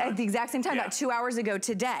the same time. At the exact same time, about 2 hours ago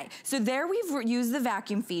today. So there we've used the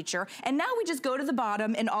vacuum feature, and now we just go to the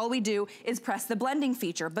bottom and all we do is press the blending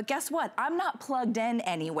feature. But guess what? I'm not plugged in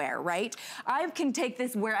anywhere, right? I can take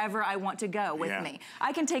this wherever I want to go with me.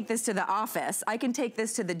 I can take this to the office. I can take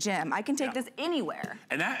this to the gym. I can take this anywhere.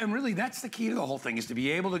 And really that's the key to the whole thing, is to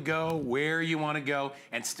be able to go where you want to go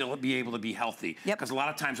and still be able to be healthy. Because a lot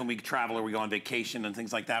of times when we travel or we go on vacation and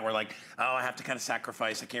things like that, we're like, oh, I have to kind of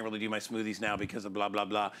sacrifice. I can't really do my smoothies now because of blah, blah,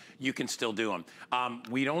 blah. You can still do them.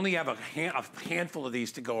 We'd only have a handful of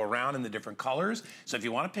these to go around in the different colors. So if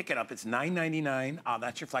you want to pick it up, it's $9.99.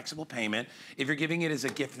 That's your flexible payment. If you're giving it as a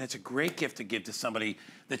gift, and it's a great gift to give to somebody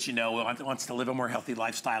that you know wants to live a more healthy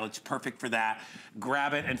lifestyle, it's perfect for that.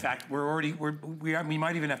 Grab it. In fact, we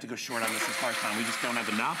might even have to go short on this as far as time. We just don't have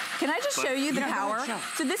enough. Can I just show you the power?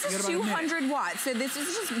 So this is 200 watts. So this is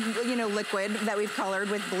just, you know, liquid that we've colored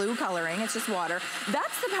with blue coloring. It's just water.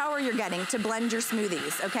 That's the power you're getting to blend your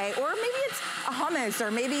smoothies, okay? Or maybe it's a hummus, or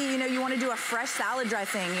maybe, you know, you want to do a fresh salad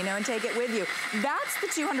dressing, you know, and take it with you. That's the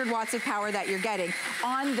 200 watts of power that you're getting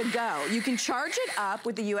on the go. You can charge it up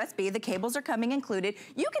with the USB. The cables are coming included.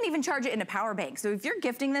 You can even charge it in a power bank. So if you're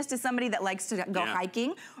gifting this to somebody that likes to go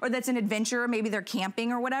hiking, or that's an adventurer, maybe they're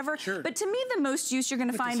camping or whatever. But to me, the most use you're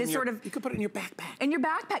going to find is sort of... You could put it in your backpack. In your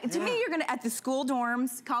backpack. To me, you're going to, at the school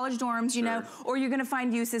dorms, college dorms, you know, or you're going to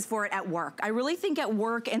find uses for it at work. I really think at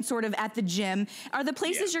work and sort of at the gym are the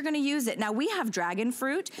places you're going to use it. Now, we have dragon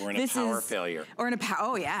fruit. Or in a power failure. Or in a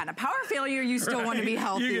in a power failure, you still want to be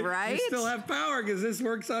healthy, right? You still have power because this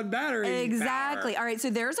works on battery. Exactly. All right, so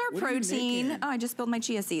there's our protein. Oh, I just spilled my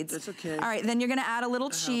chia seeds. That's okay. All right, then you're gonna add a little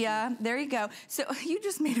chia. There you go. So you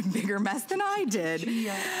just made a bigger mess than I did.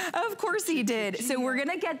 Chia. Of course he did. So we're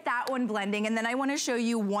gonna get that one blending, and then I wanna show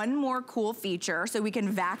you one more cool feature. So we can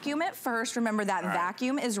vacuum it first. Remember that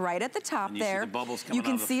vacuum is right at the top there. See the bubbles coming you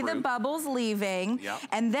can see the bubbles leaving.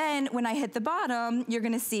 And then when I hit the bottom, you're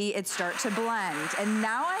gonna see it start to blend. And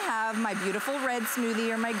now I have my beautiful red smoothie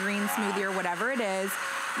or my green smoothie or whatever it is.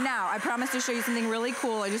 Now, I promised to show you something really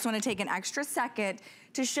cool. I just want to take an extra second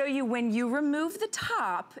to show you when you remove the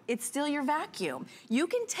top, it's still your vacuum. You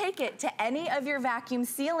can take it to any of your vacuum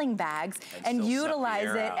sealing bags and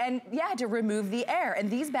utilize it and to remove the air. And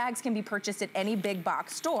these bags can be purchased at any big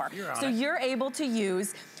box store. So you're able to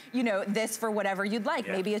use you know, this for whatever you'd like.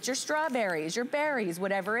 Yeah. Maybe it's your strawberries, your berries,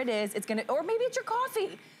 whatever it is. It's gonna, or maybe it's your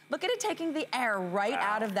coffee. Look at it taking the air right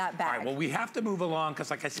out of that bag. All right, well, we have to move along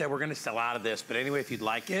because, like I said, we're going to sell out of this. But anyway, if you'd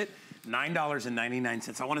like it,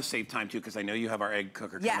 $9.99. I want to save time, too, because I know you have our egg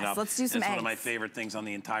cooker coming up. Yes, let's do some It's eggs. one of my favorite things on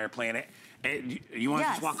the entire planet. You want to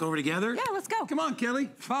just walk over together? Yeah, let's go. Come on, Kelly.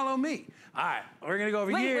 Follow me. All right, we're going to go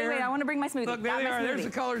over here. Wait, I want to bring my smoothie. Look, there they are. There's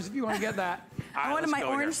the colors if you want to get that. All right, I wanted my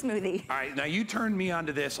orange smoothie. All right, now you turned me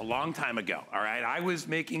onto this a long time ago, all right? I was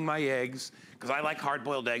making my eggs, because I like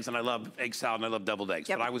hard-boiled eggs, and I love egg salad, and I love deviled eggs.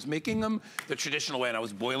 Yep. But I was making them the traditional way, and I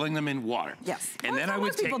was boiling them in water. Yes. And then I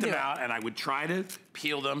would take them out, and I would try to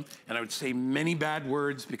peel them, and I would say many bad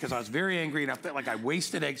words, because I was very angry, and I felt like I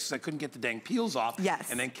wasted eggs, because I couldn't get the dang peels off.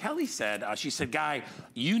 Yes. And then Kelly said, she said, Guy,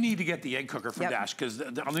 you need to get the egg cooker from Dash, because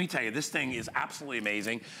let me tell you, this thing is absolutely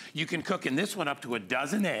amazing. You can cook in this one up to a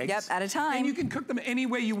dozen eggs. Yep, at a time. And you can cook them any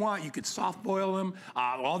way you want. You could soft boil them.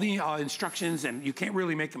 All the instructions, and you can't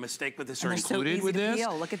really make a mistake with this, are included with this.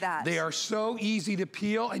 Look at that. They are so easy to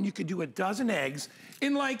peel, and you could do a dozen eggs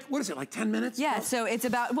in like, what is it, like 10 minutes? Yeah, so it's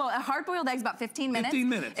about, well, a hard-boiled egg's about 15 minutes. 15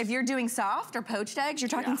 minutes. If you're doing soft or poached eggs, you're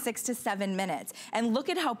talking 6 to 7 minutes. And look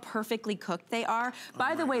at how perfectly cooked they are.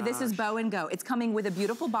 By the way, this is Bow and Go. It's coming with a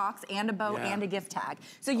beautiful box and a bow and a gift tag.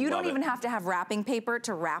 So you don't even have to have wrapping paper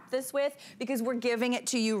to wrap this with, because we're giving it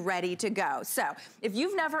to you ready to go. So if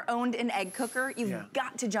you've never owned an egg cooker, you've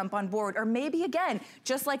got to jump on board. Or maybe, again,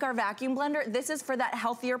 just like our vacuum blender, this is for that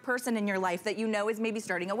healthier person in your life that you know is maybe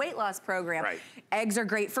starting a weight loss program. Right. Eggs are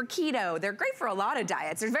great for keto. They're great for a lot of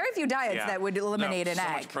diets. There's very few diets that would eliminate an egg.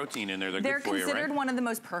 So much protein in there. They're good for you, considered right? one of the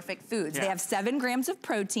most perfect foods. They have 7 grams of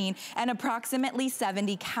protein and approximately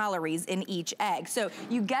 70 calories in each egg. So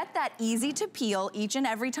you get that easy to peel each and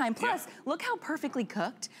every time. Plus, look how perfectly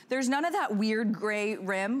cooked. There's none of that weird gray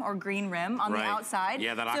rim or green rim on the outside.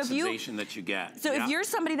 Yeah, that oxidation that you get. So if you're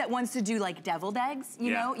somebody that wants to do like deviled eggs,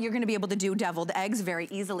 you know, you're gonna be able to do deviled eggs very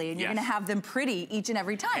easily, and you're gonna have them pretty each and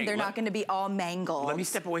every time. They're not gonna be all mangled. Let me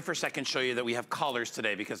step away for a second and show you that we have colors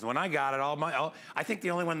today, because when I got it, I think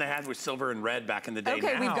the only one they had was silver and red back in the day.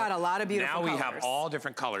 Okay, we've got a lot of beautiful colors. Now we have all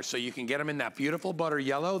different colors. So you can get them in that beautiful butter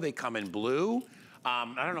yellow. They come in blue. I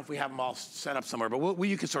don't know if we have them all set up somewhere, but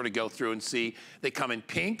you can sort of go through and see. They come in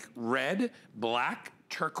pink, red, black,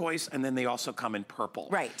 turquoise, and then they also come in purple.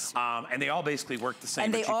 Right. And they all basically work the same.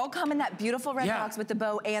 And they all come in that beautiful red box with the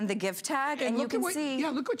bow and the gift tag, and you can see. Yeah,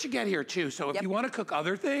 look what you get here too. So if you want to cook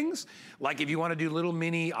other things, like if you want to do little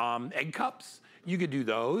mini egg cups, you could do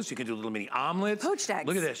those. You can do little mini omelets. Poached eggs.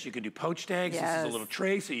 Look at this. You can do poached eggs. This is a little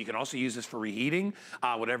tray, so you can also use this for reheating,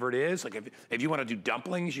 whatever it is. Like if you want to do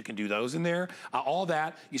dumplings, you can do those in there. All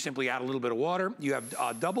that, you simply add a little bit of water. You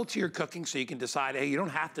have double-tier cooking, so you can decide, hey, you don't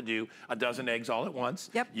have to do a dozen eggs all at once.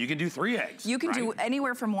 Yep. You can do 3 eggs. You can do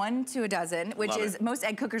anywhere from 1 to a dozen, which is, most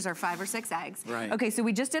egg cookers are 5 or 6 eggs. Right. Okay, so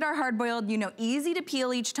we just did our hard-boiled, you know, easy to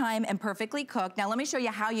peel each time and perfectly cooked. Now let me show you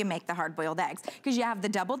how you make the hard-boiled eggs, because you have the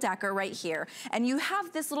double-decker right here, and you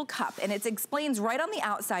have this little cup, and it explains right on the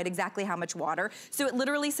outside exactly how much water. So it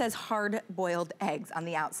literally says hard-boiled eggs on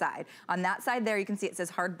the outside. On that side there, you can see it says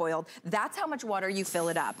hard-boiled. That's how much water you fill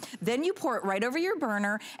it up. Then you pour it right over your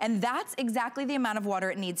burner, and that's exactly the amount of water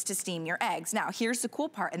it needs to steam your eggs. Now, here's the cool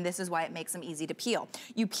part, and this is why it makes them easy to peel.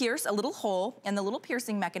 You pierce a little hole, and the little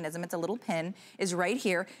piercing mechanism, it's a little pin, is right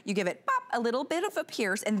here. You give it, pop, a little bit of a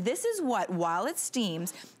pierce, and this is what, while it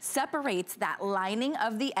steams, separates that lining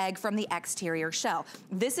of the egg from the exterior shell.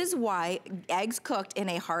 This is why eggs cooked in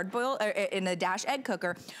a hard-boiled, in a Dash egg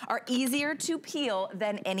cooker are easier to peel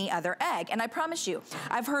than any other egg. And I promise you,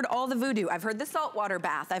 I've heard all the voodoo. I've heard the saltwater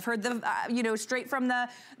bath. I've heard the, you know, straight from the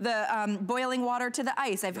boiling water to the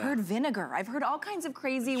ice. I've heard vinegar. I've heard all kinds of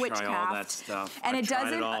crazy witchcraft. All that stuff. And I've it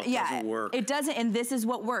doesn't, it all. It doesn't work. It doesn't, and this is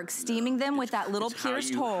what works. Steaming them with that little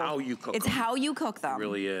pierced hole. How you cook It's them. how you cook them. It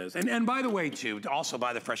really is. And by the way, too, to also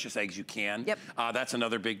buy the freshest eggs you can. Yep. That's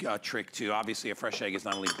another big trick, too. Obviously, a fresh egg is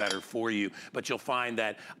not only better for you, but you'll find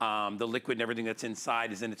that the liquid and everything that's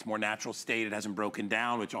inside is in its more natural state. It hasn't broken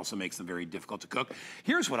down, which also makes them very difficult to cook.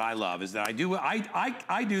 Here's what I love is that I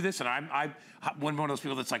do this, and I'm one of those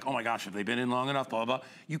people that's like, oh my gosh, have they been in long enough, blah, blah, blah.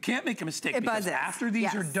 You can't make a mistake because after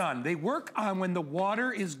these are done, they work on when the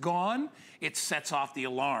water is gone, it sets off the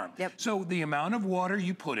alarm. Yep. So the amount of water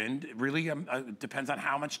you put in really depends on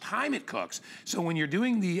how much time it cooks. So when you're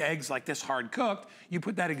doing the eggs like this hard cooked, you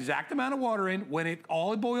put that exact amount of water in. When it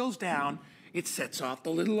all boils down, it sets off the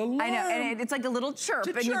little alarm. I know, and it's like a little chirp,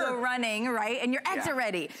 and you go running, right? And your eggs are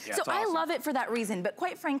ready. Yeah, so I awesome. love it for that reason, but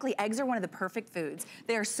quite frankly, eggs are one of the perfect foods.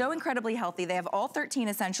 They are so incredibly healthy. They have all 13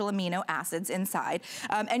 essential amino acids inside,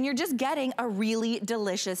 and you're just getting a really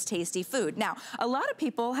delicious, tasty food. Now, a lot of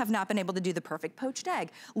people have not been able to do the perfect poached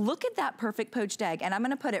egg. Look at that perfect poached egg, and I'm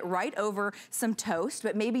gonna put it right over some toast,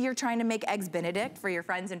 but maybe you're trying to make Eggs Benedict for your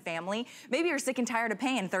friends and family. Maybe you're sick and tired of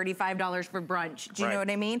paying $35 for brunch. Do you know what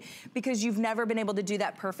I mean? Because you've never been able to do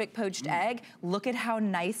that perfect poached egg. Look at how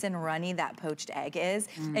nice and runny that poached egg is.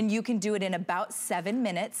 And you can do it in about 7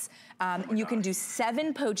 minutes. You can do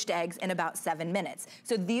 7 poached eggs in about 7 minutes.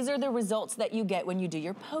 So these are the results that you get when you do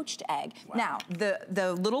your poached egg. Now,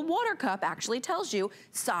 the little water cup actually tells you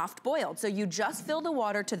soft boiled. So you just fill the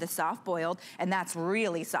water to the soft boiled, and that's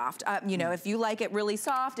really soft. You know, if you like it really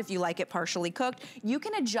soft, if you like it partially cooked, you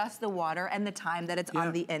can adjust the water and the time that it's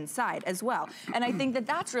on the inside as well. And I think that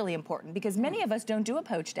that's really important because many of us don't do a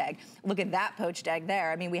poached egg. Look at that poached egg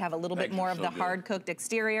there. I mean, we have a little bit more of the hard cooked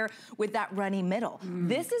exterior with that runny middle.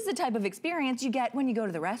 This is the type of experience you get when you go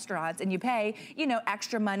to the restaurants and you pay, you know,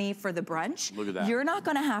 extra money for the brunch. Look at that. You're not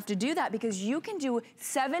gonna have to do that because you can do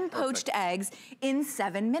 7 poached eggs in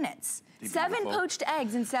 7 minutes. 7 poached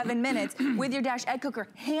eggs in 7 minutes with your Dash egg cooker,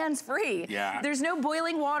 hands-free. Yeah. There's no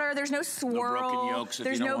boiling water, there's no swirl. No broken yolks if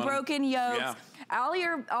there's you don't no want 'em. broken yolks. Yeah.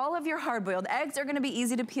 All of your hard-boiled eggs are gonna be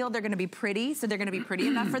easy to peel, they're gonna be pretty, so they're gonna be pretty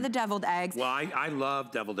enough for the deviled eggs. Well, I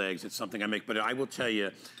love deviled eggs. It's something I make, but I will tell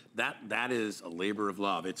you, that is a labor of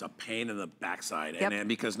love. It's a pain in the backside, and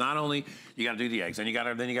because not only you got to do the eggs, then you got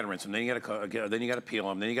to rinse them, then you got to peel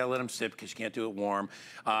them, then you got to let them sit because you can't do it warm,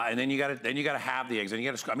 and then you got to have the eggs, and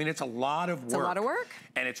you got to. I mean, it's a lot of work. It's a lot of work,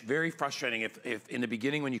 and it's very frustrating if in the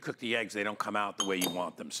beginning when you cook the eggs they don't come out the way you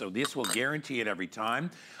want them. So this will guarantee it every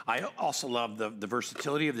time. I also love the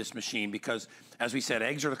versatility of this machine because, as we said,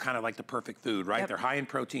 eggs are kind of like the perfect food, right? They're high in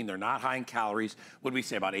protein, they're not high in calories. What do we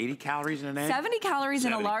say, about 80 calories in an egg? 70 calories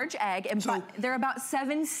in a large egg, and they're about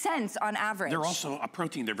 7 cents on average. They're also a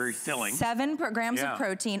protein, they're very filling. 7 grams of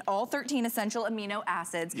protein, all 13 essential amino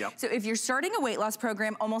acids. So if you're starting a weight loss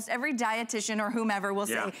program, almost every dietitian or whomever will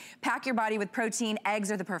say, pack your body with protein,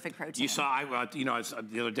 eggs are the perfect protein. You saw,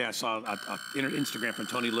 the other day I saw an Instagram from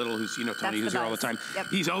Tony Little, who's, Tony, who's here all the time.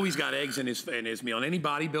 He's always got eggs in his meal. And any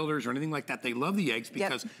bodybuilders or anything like that, they love the eggs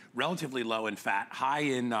because relatively low in fat, high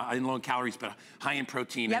in low in calories, but high in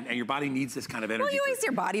protein, and your body needs this kind of energy. Well, you always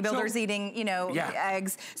hear bodybuilders eating,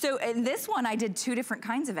 eggs. So in this one, I did 2 different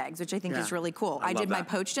kinds of eggs, which I think is really cool. I did my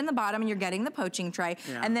poached in the bottom, and you're getting the poaching tray.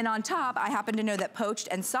 And then on top, I happen to know that poached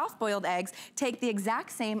and soft-boiled eggs take the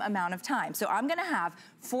exact same amount of time. So I'm gonna have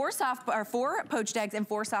 4 poached eggs and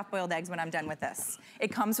 4 soft-boiled eggs when I'm done with this.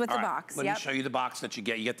 It comes with the box. Let me show you the box that you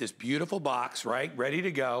get. You get this beautiful box, right, ready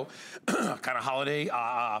to go, kind of holiday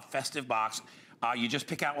festive box. You just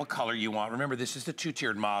pick out what color you want. Remember, this is the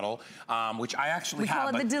 2-tiered model, which I actually have.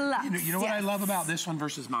 We call it the deluxe. You know what I love about this one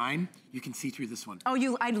versus mine? You can see through this one.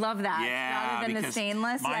 Oh, I love that. Yeah, rather than the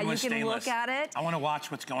stainless. Mine was you can stainless. Look at it. I want to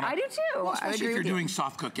watch what's going on. I do too. Well, especially if you're doing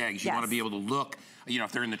soft cooked eggs, you want to be able to look,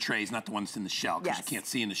 if they're in the trays, not the ones in the shell, because you can't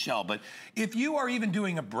see in the shell. But if you are even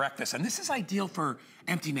doing a breakfast, and this is ideal for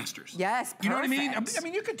empty nesters. Yes, perfect. You know what I mean? I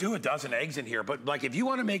mean, you could do a dozen eggs in here, but like if you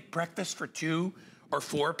want to make breakfast for 2 or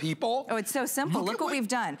 4 people. Oh, it's so simple. Look what we've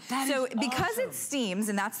done. So because it steams,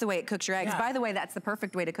 and that's the way it cooks your eggs. By the way, that's the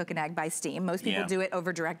perfect way to cook an egg, by steam. Most people do it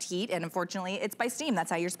over direct heat, and unfortunately, it's by steam. That's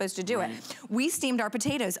how you're supposed to do it. We steamed our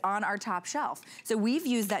potatoes on our top shelf. So we've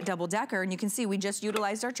used that double decker, and you can see we just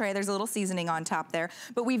utilized our tray. There's a little seasoning on top there,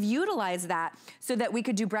 but we've utilized that so that we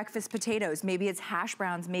could do breakfast potatoes. Maybe it's hash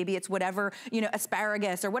browns, maybe it's whatever,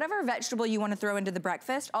 asparagus, or whatever vegetable you want to throw into the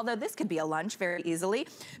breakfast. Although this could be a lunch very easily,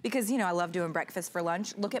 because I love doing breakfast for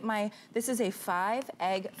lunch. Look at this is a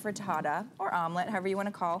 5-egg frittata, or omelet, however you want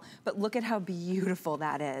to call, but look at how beautiful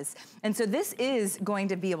that is. And so this is going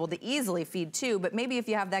to be able to easily feed 2, but maybe if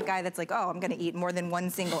you have that guy that's like, oh, I'm gonna eat more than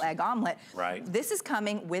 1 single egg omelet. This is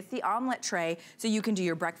coming with the omelet tray, so you can do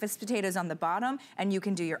your breakfast potatoes on the bottom, and you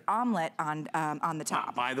can do your omelet on the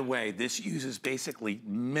top. By the way, this uses basically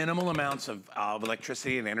minimal amounts of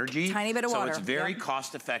electricity and energy. Tiny bit of water. So it's very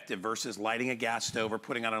cost effective versus lighting a gas stove or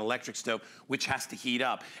putting on an electric stove, which has to heat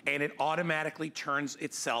up. And it automatically turns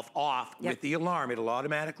itself off with the alarm. It'll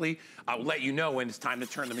automatically let you know when it's time to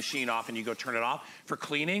turn the machine off, and you go turn it off. For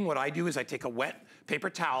cleaning, what I do is I take a wet paper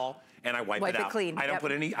towel and I wipe it out. Clean. I don't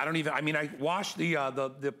put any, I wash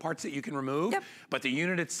the parts that you can remove, but the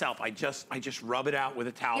unit itself, I just rub it out with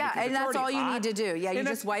a towel. Yeah, and that's all you need to do. Yeah, you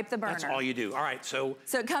just wipe the burner. That's all you do. All right, so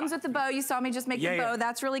it comes with the bow. You saw me just make the bow.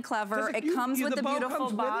 That's really clever. It comes with the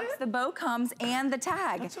beautiful box. The bow comes and the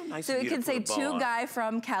tag. That's so nice. So it can say to Guy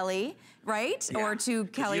from Kelly, right? Yeah. Or to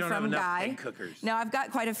Kelly from Guy. Egg cookers. No, I've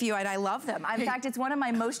got quite a few and I love them. In fact, it's one of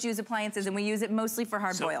my most used appliances and we use it mostly for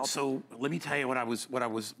hard boiled. So let me tell you what I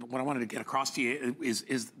wanted to get across to you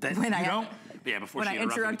is that when before I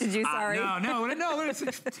interrupted you, sorry. No, it's,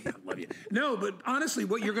 I love you. No, but honestly,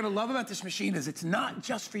 what you're gonna love about this machine is it's not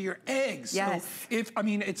just for your eggs. Yes. So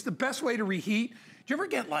it's the best way to reheat. Do you ever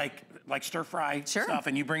get like stir fry stuff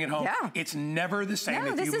and you bring it home? Yeah. It's never the same.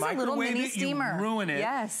 No, if this you is a little microwave mini it, steamer. you ruin it.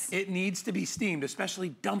 Yes. It needs to be steamed, especially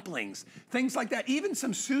dumplings, things like that. Even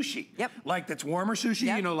some sushi. Yep. Like that's warmer sushi,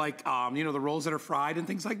 Yep. you know, like the rolls that are fried and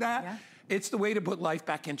things like that. Yeah. It's the way to put life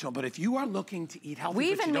back into them. But if you are looking to eat healthy, we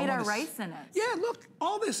but even you don't made our wanna rice in it. Yeah, look,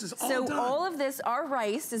 all this is all done. So all of this, our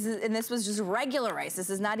rice, and this was just regular rice. This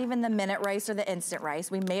is not even the minute rice or the instant rice.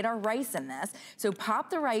 We made our rice in this. So pop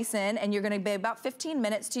the rice in, and you're gonna be about 15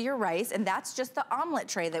 minutes to your rice, and that's just the omelet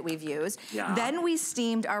tray that we've used. Yeah. Then we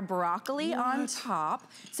steamed our broccoli on top.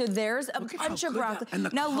 So there's a bunch of broccoli.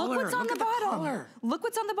 Now look what's on the bottom. Look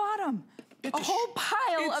what's on the bottom. A whole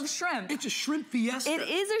pile of shrimp. It's a shrimp fiesta. It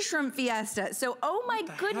is a shrimp fiesta. So, oh my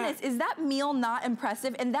goodness, is that meal not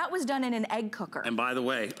impressive? And that was done in an egg cooker. And by the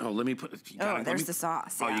way, let me put. There's the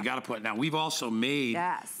sauce. Oh, you got to put. Now we've also made.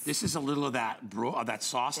 Yes. This is a little of that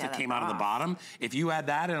sauce that came out of the bottom. If you add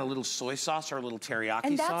that and a little soy sauce or a little teriyaki sauce.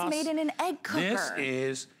 And that's made in an egg cooker. This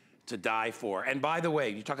is to die for. And by the way,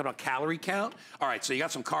 you talking about calorie count? All right, so you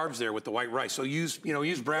got some carbs there with the white rice. So use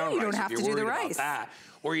brown rice. You don't have to do the rice. That.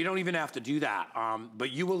 Or you don't even have to do that,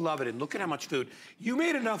 but you will love it. And look at how much food. You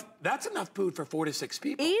made enough, that's enough food for 4 to 6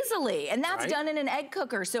 people. Easily, and that's done in an egg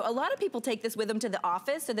cooker. So a lot of people take this with them to the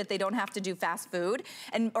office so that they don't have to do fast food.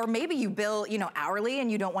 Or maybe you bill, hourly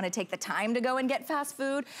and you don't want to take the time to go and get fast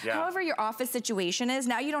food. Yeah. However your office situation is,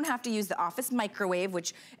 now you don't have to use the office microwave,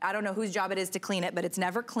 which I don't know whose job it is to clean it, but it's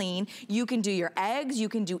never clean. You can do your eggs, you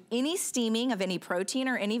can do any steaming of any protein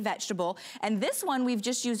or any vegetable. And this one, we've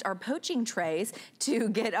just used our poaching trays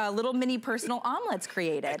to get little mini personal omelets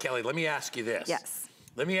created. Hey, Kelly, let me ask you this. Yes.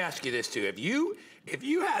 Let me ask you this too. If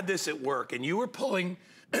you had this at work and you were pulling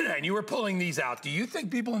these out, do you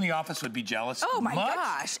think people in the office would be jealous? Oh my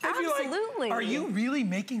gosh, absolutely. Like, are you really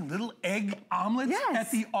making little egg omelets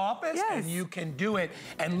at the office? Yes. And you can do it.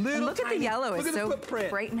 And look at the yellow, it's so footprint.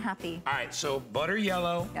 bright and happy. All right, so butter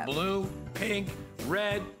yellow, blue, pink,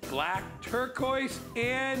 red, black, turquoise,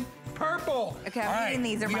 and purple. Okay, I'm eating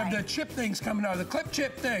these. We have the chip things coming out, the clip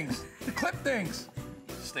chip things, the clip things.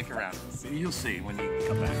 Stick around. You'll see when you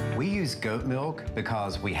come back. We use goat milk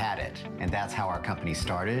because we had it, and that's how our company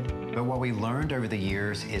started. But what we learned over the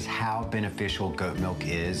years is how beneficial goat milk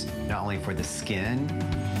is, not only for the skin,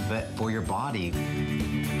 but for your body.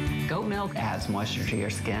 Goat milk adds moisture to your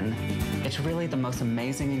skin. It's really the most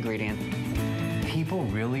amazing ingredient. People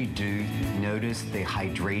really do notice the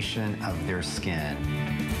hydration of their skin.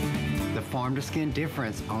 The farm-to-skin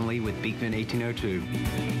difference only with Beekman 1802.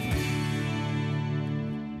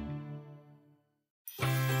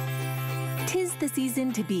 Tis the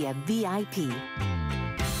season to be a VIP.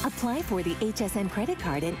 Apply for the HSN credit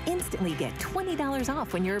card and instantly get $20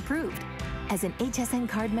 off when you're approved. As an HSN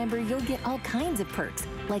card member, you'll get all kinds of perks,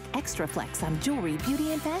 like extra flex on jewelry,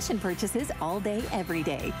 beauty, and fashion purchases all day, every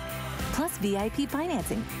day. Plus VIP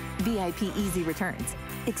financing, VIP easy returns,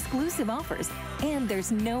 exclusive offers, and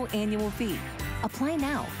there's no annual fee. Apply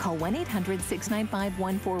now. Call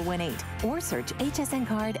 1-800-695-1418 or search HSN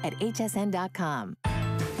card at hsn.com.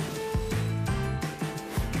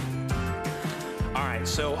 All right,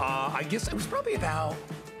 so I guess it was probably about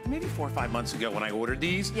maybe 4 or 5 months ago when I ordered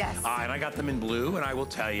these. Yes. And I got them in blue, and I will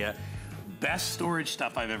tell you, best storage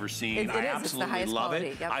stuff I've ever seen. I absolutely love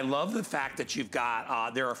it. Yep. I love the fact that you've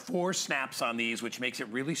got, there are 4 snaps on these, which makes it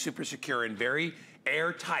really super secure and very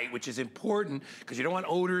airtight, which is important because you don't want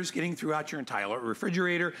odors getting throughout your entire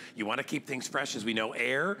refrigerator. You want to keep things fresh. As we know,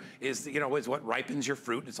 air is, is what ripens your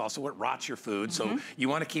fruit. It's also what rots your food. So you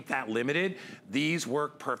want to keep that limited. These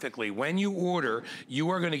work perfectly. When you order,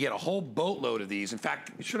 you are going to get a whole boatload of these. In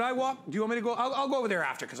fact, should I walk? Do you want me to go? I'll go over there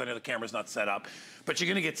after because I know the camera's not set up. But you're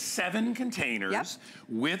going to get 7 containers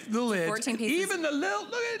with the lids. 14 pieces. Even the little,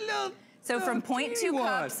 look at the little. So from 0.2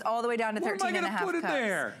 cups all the way down to 13 and a half cups. What am I gonna put in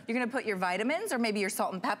there? You're gonna put your vitamins or maybe your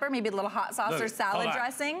salt and pepper, maybe a little hot sauce or salad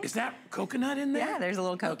dressing. Is that coconut in there? Yeah, there's a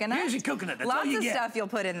little coconut. Here's your coconut, that's all you get. Lots of stuff you'll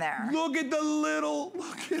put in there. Look at the little,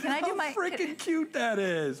 look at how freaking cute that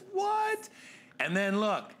is. What? And then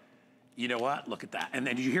look, you know what? Look at that. And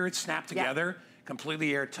then did you hear it snap together?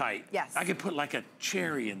 Completely airtight. Yes. I could put like a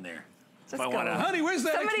cherry in there. If I want to, honey, where's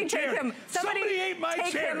that Somebody extra take cherry? him. Somebody ate my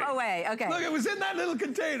cherry. Take him away. Okay. Look, it was in that little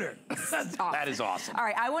container. That is awesome. All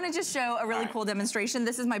right, I want to just show a really cool demonstration.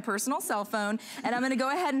 This is my personal cell phone, and I'm going to go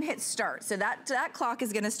ahead and hit start. So that clock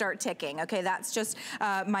is going to start ticking. Okay, that's just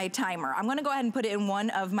my timer. I'm going to go ahead and put it in one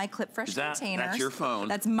of my Clip Fresh containers. That's your phone.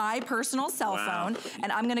 That's my personal cell phone,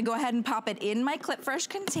 and I'm going to go ahead and pop it in my Clip Fresh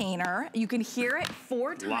container. You can hear it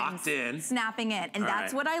 4 times. Locked in. Snapping in, and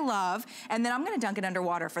that's what I love. And then I'm going to dunk it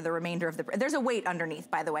underwater for the remainder of the. There's a weight underneath,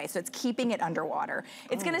 by the way, so it's keeping it underwater.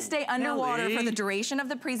 It's going to stay underwater for the duration of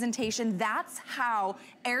the presentation. That's how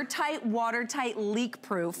airtight, watertight,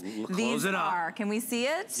 leak-proof these are. Can we see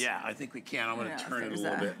it? Yeah, I think we can. I'm going to turn it a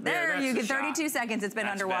little bit. There you get 32 seconds. It's been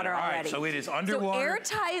underwater already. All right, so it is underwater.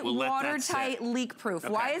 So airtight, watertight, leak-proof.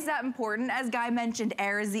 Why is that important? As Guy mentioned,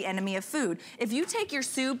 air is the enemy of food. If you take your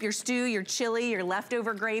soup, your stew, your chili, your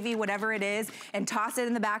leftover gravy, whatever it is, and toss it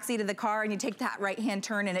in the backseat of the car, and you take that right-hand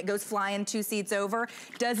turn and it goes flying 2 seats over,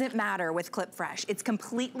 doesn't matter with Clip Fresh. It's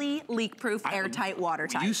completely leak-proof, airtight,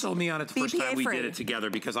 watertight. You sold me on it the first time we did it together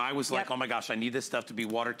because I was like, Yep. oh my gosh, I need this stuff to be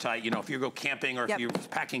watertight. You know, if you go camping or if you're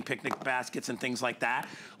packing picnic baskets and things like that,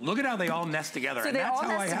 look at how they all nest together. So and that's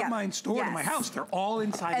how I together. have mine stored in my house. They're all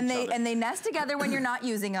inside each other. And they nest together when you're not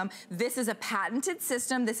using them. This is a patented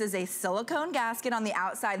system. This is a silicone gasket on the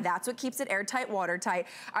outside. That's what keeps it airtight, watertight.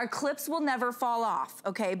 Our clips will never fall off,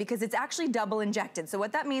 okay, because it's actually double injected. So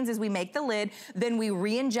what that means is we make the lid, then we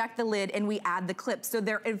re-inject the lid, and we add the clips. So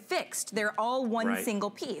they're fixed. They're all one single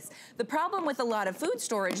piece. The problem with a lot of food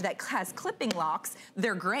storage that has clipping locks,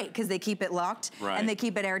 they're great because they keep it locked and they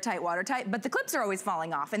keep it airtight, watertight, but the clips are always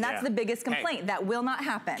falling off, and that's the biggest complaint. That will not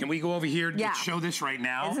happen. Can we go over here and show this right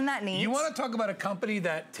now? Isn't that neat? You want to talk about a company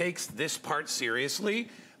that takes this part seriously?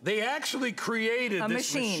 They actually created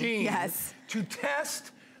this machine to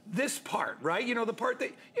test this part, right? You know, the part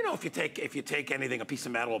that, you know, if you take anything, a piece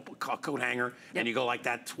of metal, a coat hanger, and you go like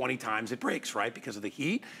that 20 times, it breaks, right? Because of the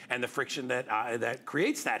heat and the friction that that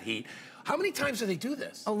creates that heat. How many times do they do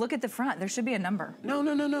this? Oh, look at the front. There should be a number. No,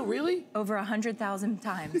 really? Over 100,000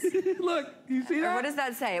 times. Look, you see that? Or what does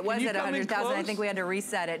that say? It was at 100,000. I think we had to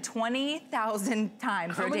reset it. 20,000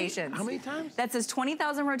 times rotations. How many times? That says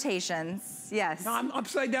 20,000 rotations. Yes. No, I'm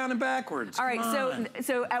upside down and backwards. All right,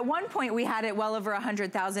 so at one point we had it well over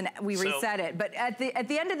 100,000. We reset it, but at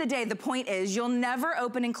the end of the day, the point is you'll never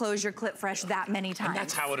open and close your Clip Fresh that many times. And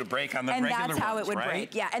that's how it would break on the regular ones, And that's how it would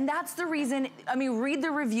break. Yeah, and that's the reason. I mean, read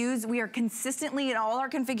the reviews. We are consistently in all our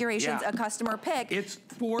configurations a customer pick. It's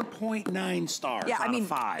 4.9 stars out of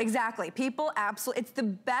 5. Exactly. People absolutely. It's the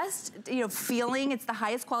best, feeling. It's the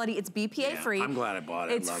highest quality. It's BPA free. I'm glad I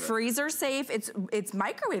bought it. It's freezer safe. It's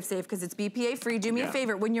microwave safe because it's BPA free. Do me a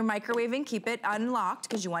favor when you're microwaving, keep it unlocked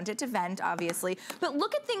because you want it to vent, obviously. But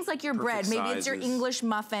look at things like your bread. Maybe it's your English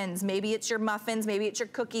muffins. Maybe it's your muffins. Maybe it's your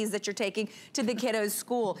cookies that you're taking to the kiddos'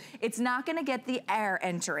 school. It's not going to get the air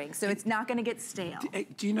entering, so it's not going to get stale.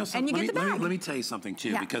 Do you know something? And you get the bag. Let me tell you something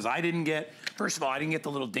too, because I didn't get. First of all, I didn't get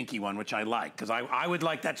the little dinky one, which I like, because I would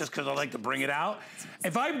like that just because I like to bring it out.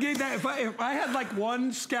 If I gave that, if I had like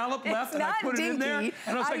one scallop left and I put it in there, and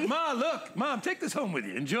I was like, Mom, take this home with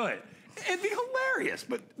you, enjoy it. It'd be hilarious,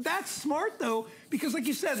 but that's smart though, because like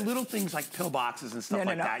you said, little things like pill boxes and stuff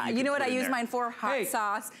like that. You know what I use mine for? Hot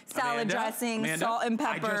sauce, salad dressing, salt and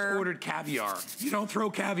pepper. I just ordered caviar. You don't throw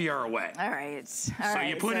caviar away. All right. So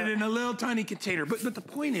you put it in a little tiny container. But the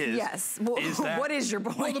point is, what is your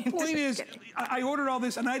point? Well, the point is, I ordered all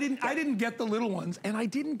this, and I didn't get the little ones, and I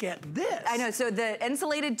didn't get this. I know. So the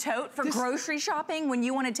insulated tote for grocery shopping when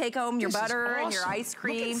you want to take home your butter and your ice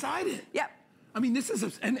cream. Look inside it. Yep. I mean, this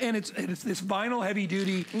is and it's this vinyl heavy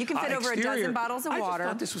duty. You can fit over a dozen bottles of water. I just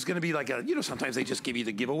thought this was going to be like a, sometimes they just give you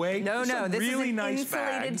the giveaway. No, this really is an nice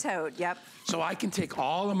insulated tote. Yep. So I can take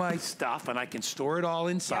all of my stuff and I can store it all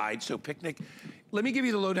inside. Yep. So picnic. Let me give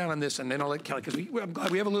you the lowdown on this, and then I'll let Kelly, because I'm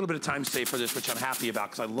glad we have a little bit of time saved for this, which I'm happy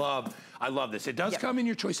about, because I love this. It does come in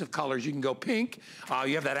your choice of colors. You can go pink,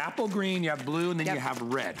 you have that apple green, you have blue, and then you have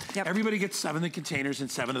red. Yep. Everybody gets 7 of the containers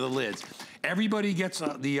and 7 of the lids. Everybody gets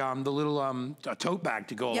the little tote bag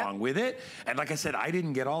to go along with it. And like I said, I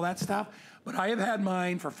didn't get all that stuff, but I have had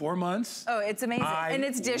mine for 4 months. Oh, it's amazing. And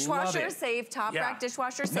it's dishwasher safe, top rack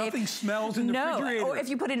dishwasher safe. Nothing smells in the refrigerator. Or if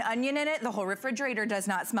you put an onion in it, the whole refrigerator does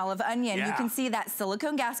not smell of onion. You can see that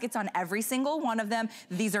silicone gaskets on every single one of them.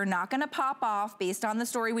 These are not gonna pop off based on the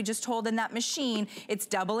story we just told in that machine. It's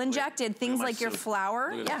double injected. Things like your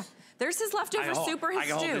flour. There's his leftover soup or his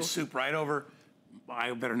stew. I hold this soup right over.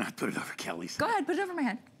 I better not put it over Kelly's. Go ahead, put it over my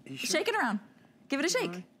head. Shake it around. Give it a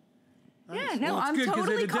shake. Yeah, no, well, I'm good,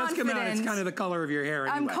 totally if it does come out, it's kind of the color of your hair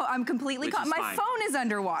anyway. I'm completely my phone is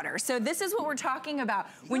underwater. So this is what we're talking about.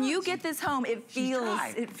 When you get this home, it feels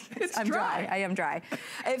I'm dry. I am dry.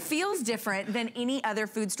 It feels different than any other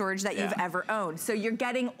food storage that you've ever owned. So you're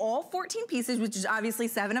getting all 14 pieces, which is obviously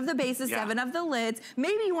 7 of the bases, 7 of the lids.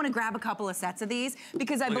 Maybe you want to grab a couple of sets of these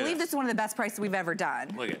because I believe this is one of the best prices we've ever done.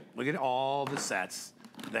 Look at all the sets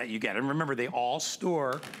that you get. And remember, they all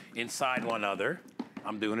store inside one another.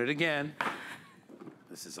 I'm doing it again.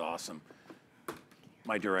 This is awesome.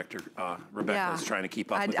 My director, Rebecca, is trying to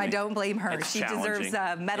keep up with me. I don't blame her. It's she deserves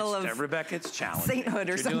a medal of Rebecca, it's challenging. sainthood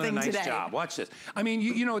or something doing a nice today. job. Watch this. I mean,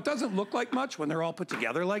 you know, it doesn't look like much when they're all put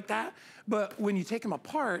together like that, but when you take them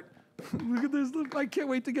apart, look at this. I can't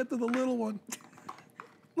wait to get to the little one.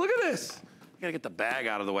 Look at this. I gotta get the bag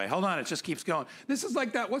out of the way. Hold on, it just keeps going. This is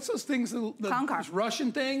like that, what's those things, those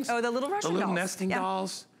Russian things? Oh, the little Russian dolls. The little nesting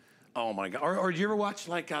dolls. Oh my God. Or do you ever watch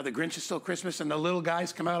like The Grinch Is Stole Christmas and the little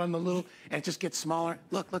guys come out on the little, and it just gets smaller?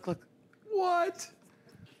 Look, look, look. What?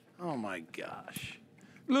 Oh my gosh.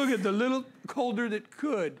 Look at the little holder that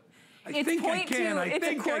could. I think I can. It's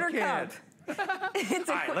a quarter cup. All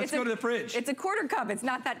right, let's go to the fridge. It's a quarter cup. It's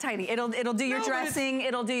not that tiny. It'll do your dressing.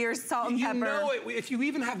 It'll do your salt and pepper. You know, if you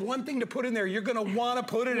even have one thing to put in there, you're going to want to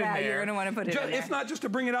put it in there. Yeah, you're going to want to put it in there. If not, just to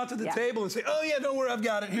bring it out to the table and say, oh yeah, don't worry, I've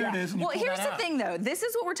got it. Here it is. And well, here's the thing though. This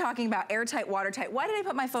is what we're talking about, airtight, watertight. Why did I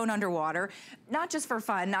put my phone underwater? Not just for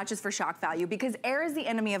fun, not just for shock value, because air is the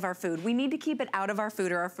enemy of our food. We need to keep it out of our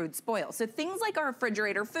food or our food spoils. So things like our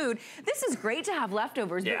refrigerator food, this is great to have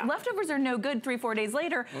leftovers, but leftovers are no good 3-4 days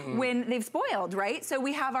later when they've spoiled, right? So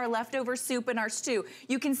we have our leftover soup and our stew.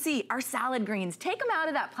 You can see our salad greens. Take them out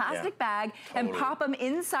of that plastic bag and pop them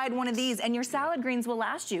inside one of these, and your salad greens will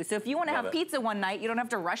last you. So if you want to have pizza one night, you don't have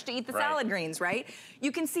to rush to eat the salad greens, right?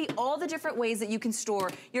 You can see all the different ways that you can store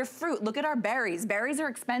your fruit. Look at our berries. Berries are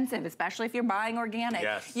expensive, especially if you're buying organic.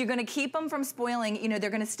 You're going to keep them from spoiling. You know, they're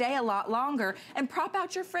going to stay a lot longer. And prop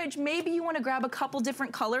out your fridge. Maybe you want to grab a couple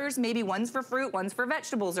different colors. Maybe one's for fruit, one's for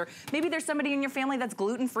vegetables, or maybe there's somebody in your family that's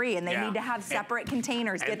gluten-free and they need to have separate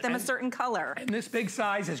containers. Get them a certain color. And this big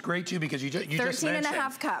size is great too because you just mentioned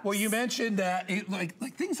 13.5 cups. Well, you mentioned that like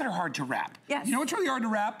things that are hard to wrap. Yes. You know what's really hard to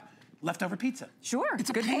wrap? Leftover pizza. Sure. It's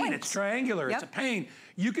a pain. It's triangular. It's a pain.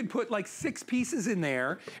 You could put like 6 pieces in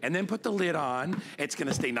there and then put the lid on. It's going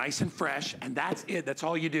to stay nice and fresh, and that's it. That's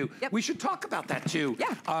all you do. We should talk about that too.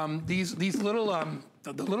 These little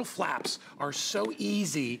the little flaps are so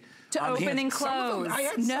easy to open and close. I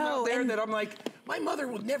had some out there that I'm like, my mother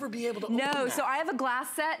would never be able to open that. So I have a glass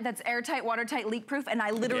set that's airtight, watertight, leak-proof, and I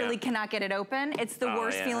literally cannot get it open. It's the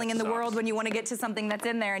worst feeling in the world when you want to get to something that's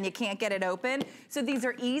in there and you can't get it open. So these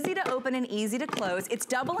are easy to open and easy to close. It's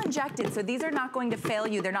double injected, so these are not going to fail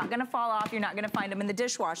you. They're not going to fall off. You're not going to find them in the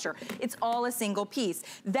dishwasher. It's all a single piece.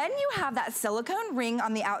 Then you have that silicone ring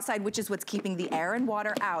on the outside, which is what's keeping the air and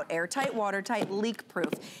water out. Airtight, watertight,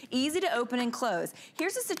 leak-proof. Easy to open and close.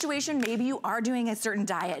 Here's a situation, maybe you are doing a certain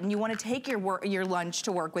diet and you want to take your lunch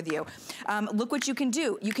to work with you. Look what you can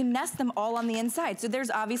do. You can nest them all on the inside. So there's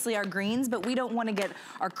obviously our greens, but we don't want to get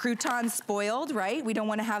our croutons spoiled, right? We don't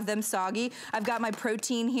want to have them soggy. I've got my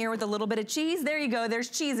protein here with a little bit of cheese. There you go. There's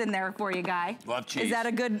cheese in there for you, Guy. Love cheese. Is that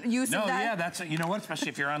a good use of that? No, yeah, that's, you know what, especially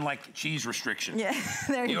if you're on like cheese restriction. Yeah,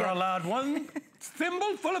 there you go. You're allowed 1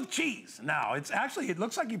 thimble full of cheese. Now, it's actually, it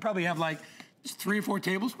looks like you probably have like 3 or 4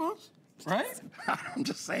 tablespoons. Right? I'm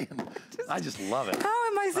just saying. I just love it. How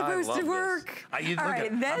am I supposed to work? All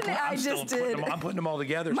right, then I just did. I'm putting them all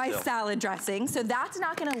together. My salad dressing. So that's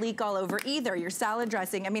not going to leak all over either. Your salad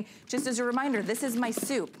dressing. I mean, just as a reminder, this is my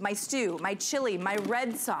soup, my stew, my chili, my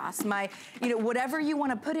red sauce, my, you know, whatever you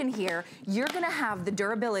want to put in here. You're going to have the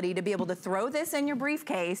durability to be able to throw this in your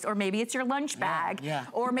briefcase, or maybe it's your lunch bag,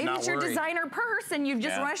 or maybe it's your designer purse, and you're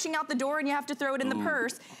just rushing out the door and you have to throw it in the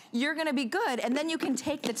purse. You're going to be good, and then you can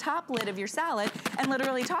take the top lid of your salad and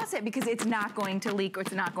literally toss it because it's not going to leak or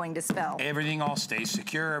it's not going to spill. Everything all stays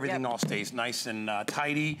secure, everything all stays nice and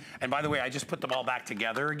tidy. And by the way, I just put them all back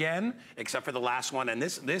together again, except for the last one. And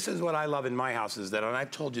this is what I love in my house is that, and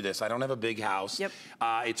I've told you this, I don't have a big house.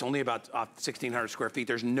 It's only about 1,600 square feet.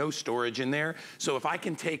 There's no storage in there. So if I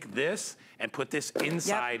can take this and put this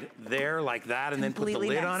inside there like that and then put the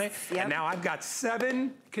lid on it, and now I've got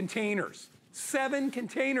 7 containers. 7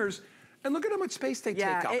 containers. And look at how much space they take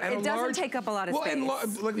up. It doesn't take up a lot of space. And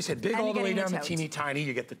like we said, big all the way down to teeny tiny.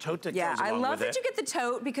 You get the tote that goes along with it. Yeah, I love that you get the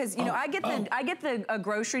tote because, you know, I get the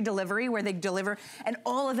grocery delivery where they deliver, and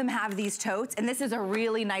all of them have these totes. And this is a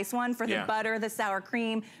really nice one for the butter, the sour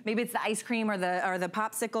cream. Maybe it's the ice cream or the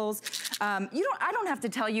popsicles. I don't have to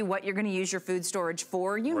tell you what you're going to use your food storage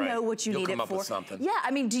for. You know what you need it for. You'll come up with something. Yeah,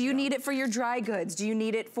 I mean, do you need it for your dry goods? Do you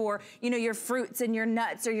need it for, you know, your fruits and your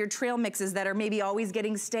nuts or your trail mixes that are maybe always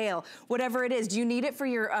getting stale? Whatever it is, do you need it for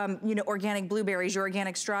your, you know, organic blueberries, your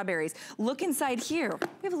organic strawberries? Look inside here.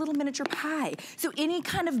 We have a little miniature pie. So any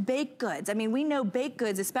kind of baked goods. I mean, we know baked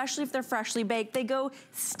goods, especially if they're freshly baked, they go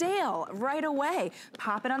stale right away.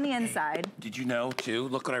 Pop it on the inside. Did you know, too?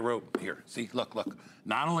 Look what I wrote here. See, look.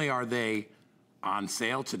 Not only are they on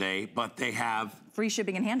sale today, but they have free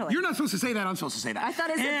shipping and handling. You're not supposed to say that. I'm supposed to say that. I thought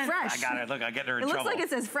it said fresh. I got it. Look, I get her in trouble. trouble. It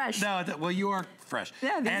looks like it says fresh. No, well, you are fresh.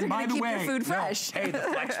 Yeah, these are going to keep your food fresh. Hey, the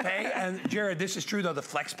Flex Pay, and Jared, this is true though. The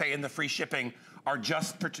Flex Pay and the free shipping are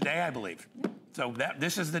just for today, I believe. So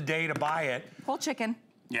this is the day to buy it. Whole chicken.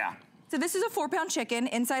 Yeah. So this is a 4-pound chicken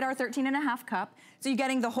inside our 13.5 cup. So you're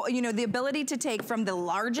getting the whole, you know, the ability to take from the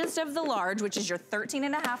largest of the large, which is your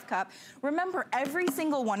 13.5 cup. Remember, every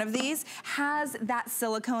single one of these has that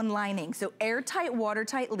silicone lining. So airtight,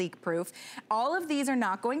 watertight, leak-proof. All of these are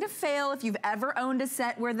not going to fail. If you've ever owned a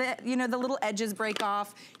set where the, you know, the little edges break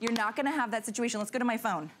off, you're not gonna have that situation. Let's go to my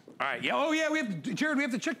phone. All right, yeah, oh yeah, Jared, we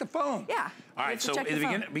have to check the phone. Yeah. All right, so at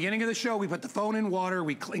the beginning of the show, we put the phone in water,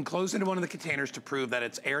 we enclosed it in one of the containers to prove that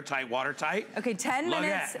it's airtight, watertight. Okay, 10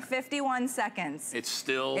 minutes, 51 seconds. It's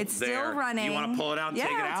still there. It's still running. You wanna pull it out and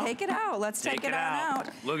take it out? Yeah, take it out. Let's take it out.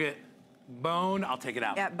 Look at bone, I'll take it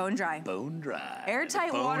out. Yeah, bone dry. Bone dry.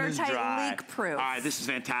 Airtight, watertight, leak-proof. All right, this is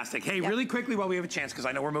fantastic. Hey, really quickly while we have a chance, because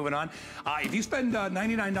I know we're moving on, if you spend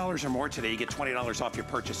 $99 or more today, you get $20 off your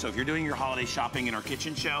purchase. So if you're doing your holiday shopping in our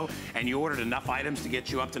kitchen show and you ordered enough items to get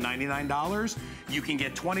you up to $99, you can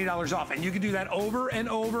get $20 off. And you can do that over and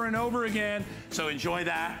over and over again. So enjoy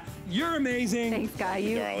that. You're amazing. Thanks, Guy.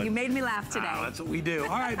 You made me laugh today. That's what we do.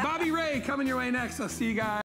 All right, Bobby Ray coming your way next. I'll see you guys.